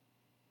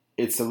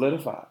it's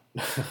solidified.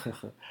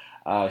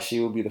 She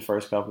will be the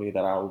first company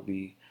that I will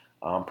be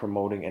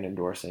promoting and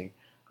endorsing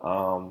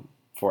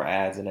for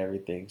ads and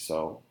everything.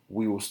 So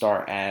we will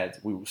start ads.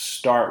 We will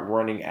start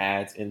running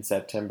ads in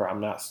September. I'm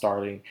not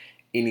starting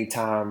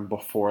anytime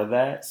before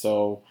that.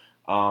 So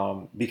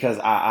because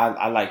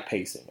I like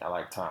pacing, I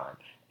like time.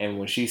 And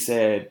when she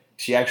said,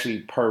 she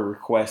actually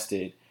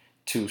requested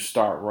to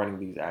start running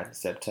these ads in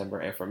September.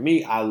 And for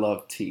me, I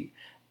love tea.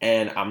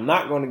 And I'm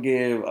not going to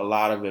give a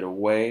lot of it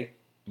away,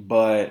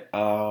 but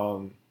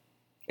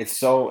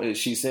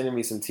she's sending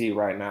me some tea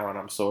right now, and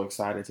I'm so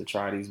excited to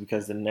try these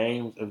because the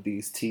names of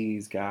these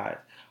teas, guys,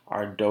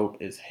 are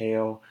dope as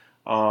hell.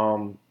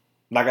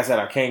 Like I said,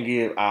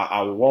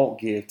 I won't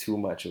give too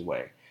much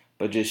away,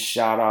 but just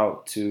shout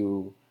out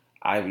to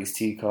Ivy's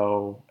Tea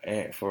Co.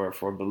 and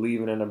for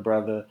believing in a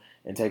brother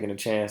and taking a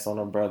chance on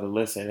a brother.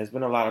 Listen, there's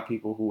been a lot of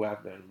people who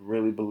have been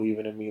really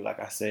believing in me, like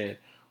I said,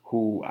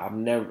 who I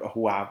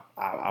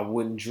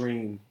wouldn't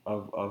dream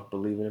of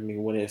believing in me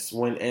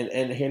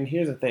and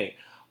here's the thing,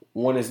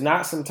 when it's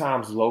not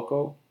sometimes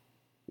local,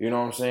 you know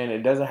what I'm saying?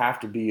 It doesn't have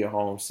to be your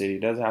home city.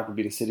 It doesn't have to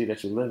be the city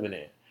that you're living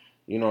in.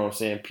 You know what I'm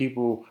saying?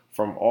 People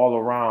from all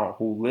around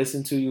who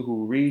listen to you,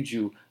 who read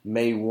you,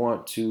 may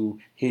want to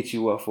hit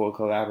you up for a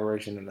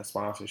collaboration and a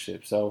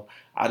sponsorship. So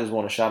I just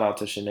want to shout out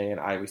to Shanae and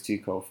Ivy's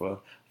Tico for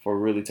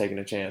really taking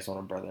a chance on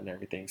a brother and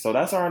everything. So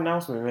that's our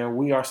announcement, man.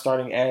 We are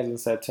starting ads in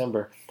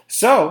September.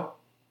 So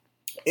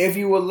if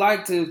you would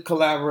like to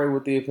collaborate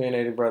with the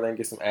Opinionated Brother and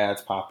get some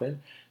ads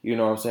popping, you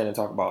know what I'm saying, and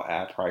talk about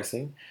ad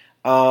pricing,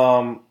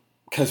 because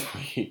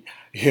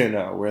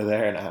we're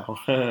there now.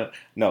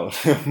 No,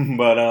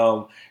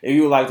 but if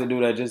you would like to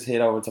do that, just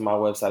head over to my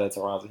website at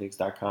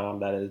TyronzaHicks.com.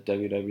 That is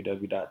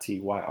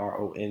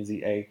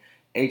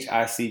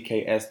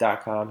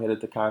www.tyronzahicks.com. Hit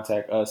it to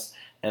contact us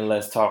and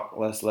let's talk.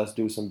 Let's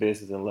do some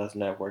business and let's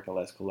network and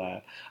let's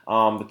collab.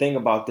 The thing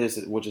about this,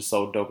 which is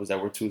so dope, is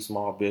that we're two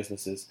small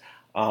businesses,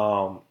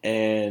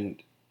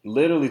 and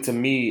literally to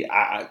me,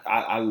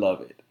 I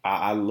love it.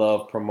 I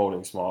love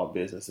promoting small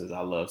businesses.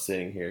 I love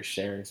sitting here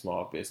sharing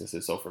small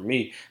businesses. So for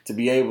me to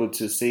be able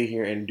to sit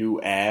here and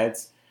do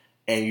ads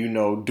and,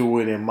 do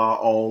it in my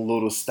own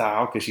little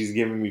style, because she's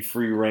giving me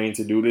free reign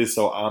to do this.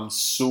 So I'm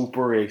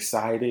super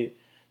excited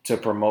to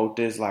promote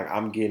this. Like,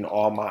 I'm getting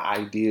all my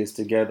ideas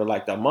together.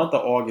 Like, the month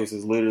of August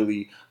is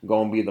literally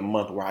going to be the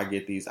month where I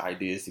get these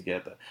ideas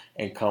together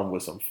and come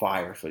with some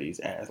fire for these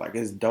ads. Like,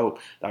 it's dope.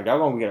 Like, y'all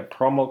going to get a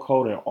promo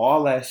code and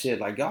all that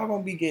shit. Like, y'all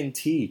going to be getting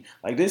tea.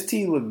 Like, this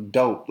tea look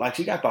dope. Like,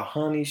 she got the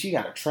honey. She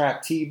got a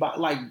trap tea. But,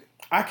 like,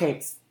 I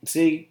can't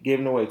see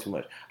giving away too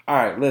much. All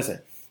right,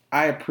 listen.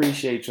 I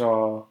appreciate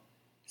y'all.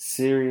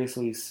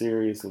 Seriously.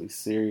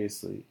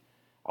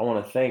 I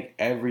want to thank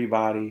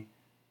everybody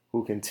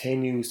who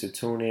continues to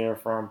tune in,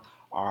 from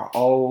our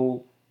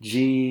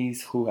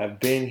OGs who have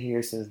been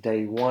here since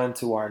day one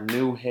to our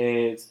new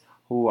heads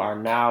who are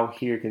now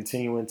here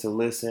continuing to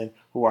listen,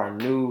 who are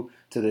new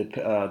to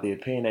the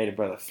Opinionated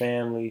Brother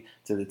family,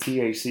 to the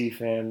THC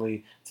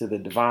family, to the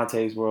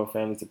Devontae's World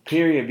family, to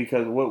period,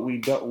 because what we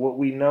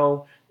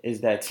know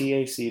is that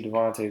THC,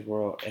 Devontae's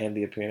World, and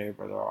the Opinionated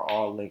Brother are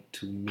all linked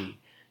to me.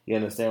 You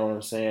understand what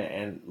I'm saying?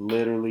 And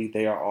literally,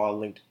 they are all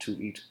linked to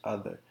each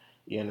other.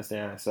 You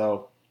understand?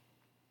 So,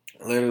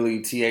 literally,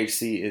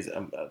 THC is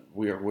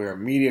we're a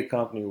media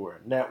company, we're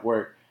a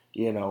network.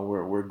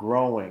 We're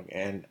growing,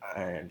 and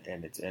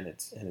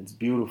it's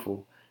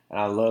beautiful. And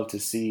I love to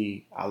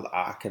see.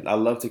 I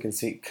love to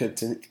continue. Can't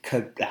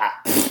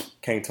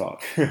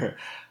talk.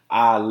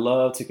 I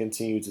love to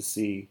continue to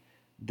see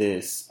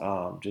this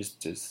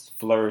just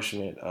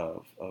flourishment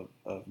of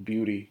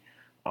beauty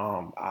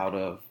out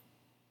of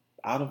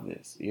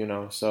this.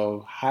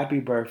 So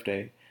happy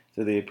birthday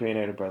to the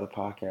Opinionated Brother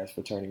podcast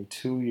for turning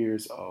 2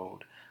 years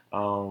old.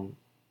 Shout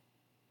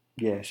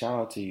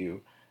out to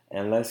you.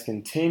 And let's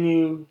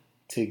continue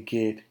to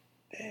get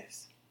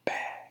this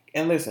bag.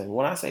 And listen,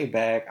 when I say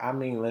bag, I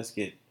mean let's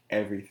get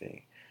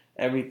everything.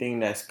 Everything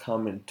that's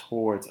coming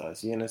towards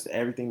us. You understand?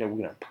 Everything that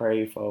we done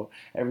prayed for,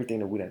 everything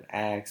that we done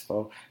asked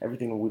for,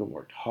 everything that we done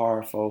worked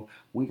hard for,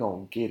 we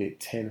gonna get it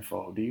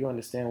tenfold. Do you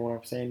understand what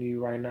I'm saying to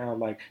you right now?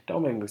 Like,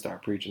 don't make me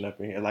start preaching up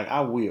in here. Like,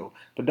 I will,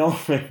 but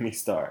don't make me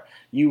start.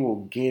 You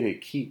will get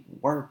it. Keep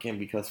working,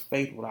 because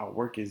faith without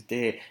work is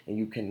dead, and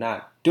you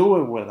cannot do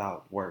it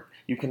without work.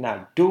 You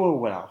cannot do it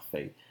without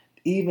faith.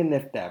 Even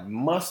if that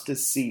mustard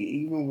seed,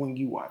 even when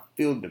you are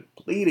feel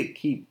depleted,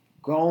 keep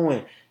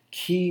going.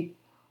 Keep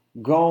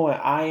going.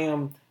 I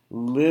am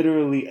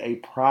literally a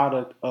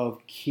product of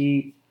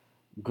keep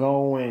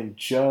going.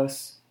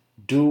 Just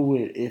do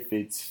it. If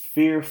it's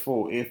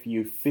fearful, if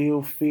you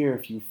feel fear,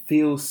 if you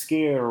feel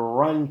scared,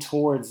 run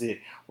towards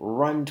it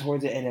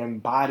and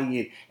embody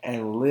it,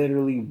 and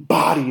literally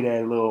body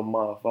that little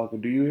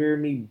motherfucker. Do you hear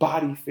me?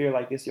 Body fear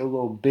like it's your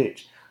little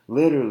bitch.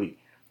 Literally.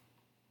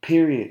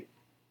 Period.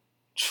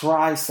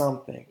 Try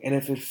something. And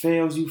if it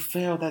fails, you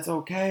fail. That's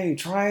okay.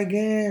 Try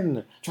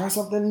again. Try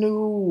something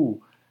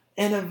new.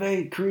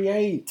 innovate,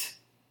 create.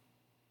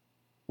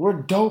 We're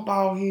dope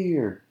out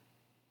here.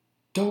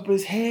 Dope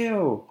as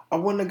hell. I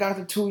wouldn't have got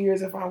to 2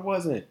 years if I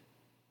wasn't.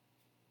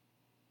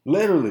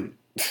 Literally.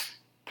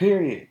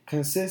 Period.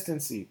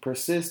 Consistency,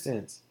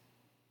 persistence,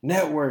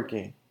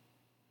 networking,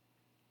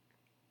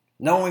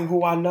 knowing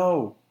who I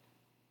know.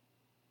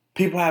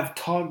 People have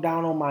talked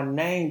down on my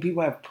name.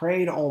 People have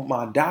prayed on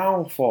my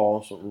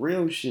downfall, some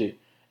real shit.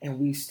 And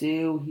we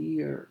still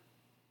here.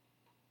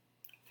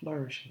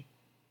 Flourishing.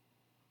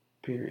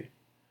 Period.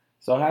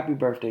 So happy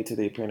birthday to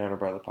the Opinionated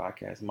Brother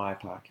podcast,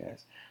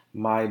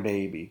 my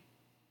baby,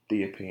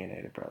 the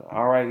Opinionated Brother.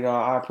 All right,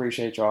 y'all. I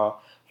appreciate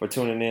y'all for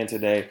tuning in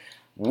today.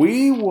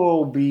 We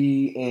will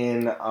be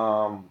in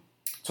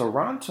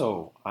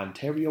Toronto,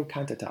 Ontario,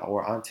 Canada,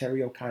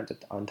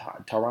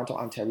 Toronto,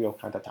 Ontario,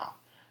 Canada,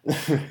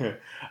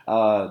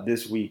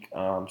 this week.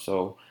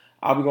 So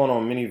I'll be going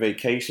on a mini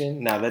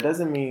vacation. Now that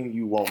doesn't mean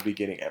you won't be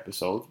getting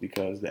episodes,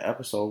 because the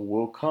episode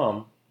will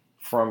come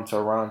from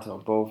Toronto.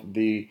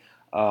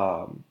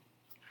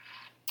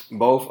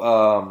 Both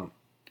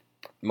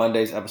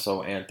Monday's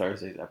episode and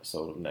Thursday's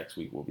episode of next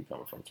week will be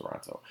coming from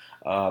Toronto.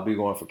 I'll be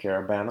going for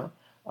Carabana.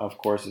 Of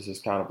course, this is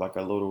kind of like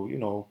a little,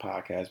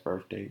 podcast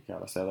birthday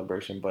kind of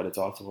celebration, but it's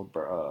also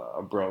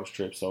a bros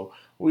trip. So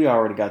we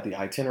already got the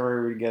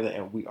itinerary together,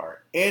 and we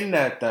are in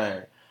that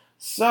thing.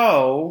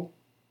 So,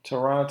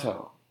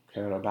 Toronto,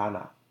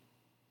 Carabana,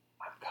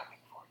 I'm coming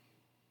for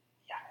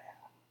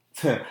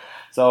you. Yeah.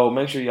 So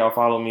make sure y'all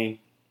follow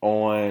me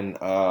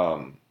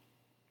on.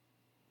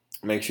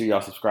 Make sure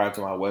y'all subscribe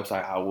to my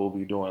website. I will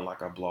be doing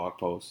like a blog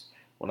post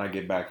when I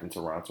get back from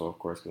Toronto, of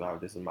course,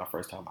 because this is my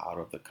first time out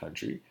of the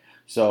country.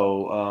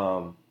 So,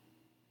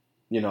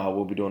 I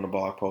will be doing a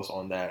blog post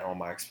on that, on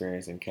my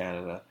experience in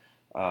Canada.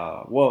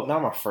 Well,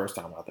 not my first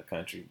time out the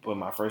country, but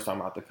my first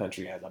time out the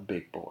country as a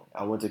big boy.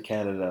 I went to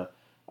Canada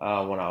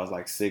when I was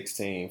like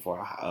 16 for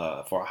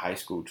a high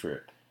school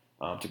trip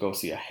to go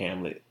see a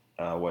Hamlet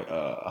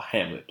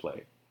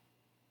play,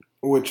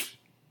 which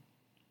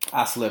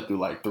I slept through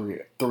like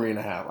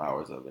 3.5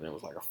 hours of it. It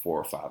was like a 4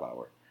 or 5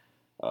 hour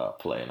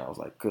play, and I was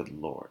like, good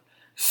Lord.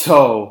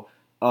 So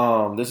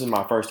this is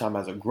my first time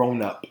as a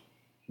grown up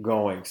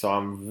going, so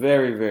I'm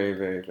very, very,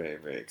 very, very,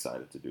 very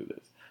excited to do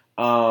this.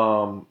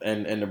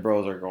 And the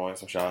bros are going,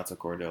 so shout out to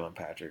Cordell and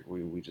Patrick.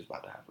 We just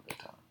about to have a good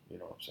time. You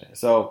know what I'm saying?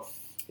 So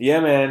yeah,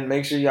 man,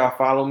 make sure y'all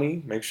follow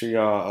me. Make sure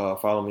y'all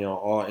follow me on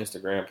all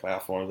Instagram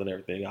platforms and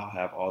everything. I'll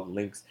have all the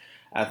links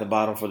at the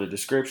bottom for the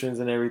descriptions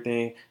and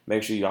everything.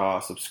 Make sure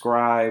y'all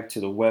subscribe to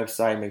the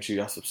website. Make sure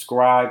y'all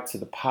subscribe to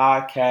the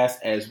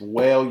podcast as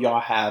well.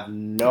 Y'all have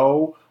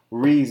no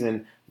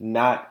reason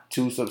not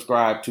to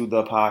subscribe to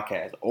the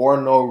podcast,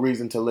 or no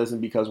reason to listen,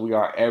 because we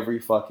are every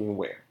fucking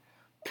where.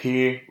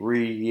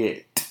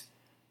 Period.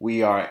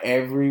 We are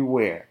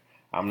everywhere.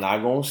 I'm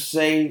not going to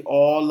say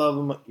all of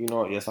them.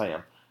 Yes, I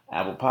am.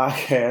 Apple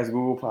Podcasts,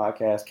 Google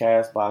Podcasts,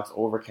 Castbox,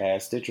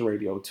 Overcast, Stitcher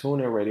Radio,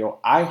 TuneIn Radio,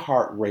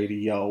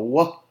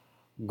 iHeartRadio,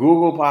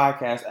 Google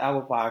Podcasts,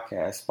 Apple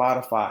Podcasts,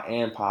 Spotify,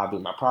 and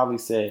Podbean. I probably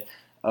said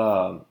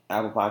Apple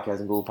Podcasts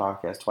and Google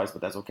Podcasts twice,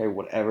 but that's okay.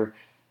 Whatever.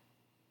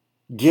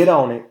 Get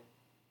on it,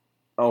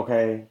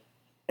 okay,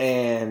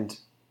 and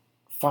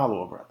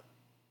follow a brother.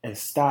 And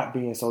stop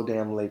being so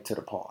damn late to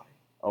the party,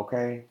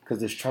 okay? Because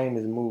this train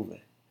is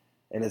moving,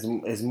 and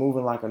it's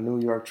moving like a New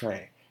York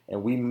train,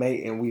 and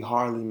we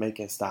hardly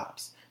making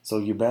stops. So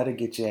you better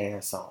get your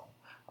ass on,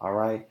 all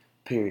right?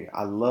 Period.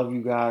 I love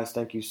you guys.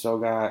 Thank you so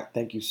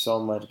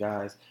much,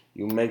 guys.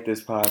 You make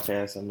this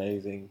podcast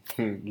amazing.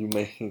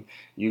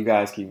 You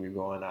guys keep me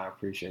going. I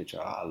appreciate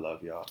y'all. I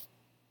love y'all.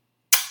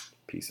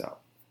 Peace out.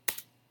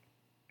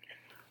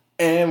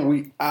 And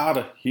we out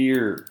of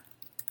here.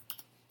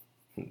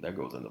 That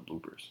goes in the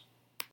bloopers.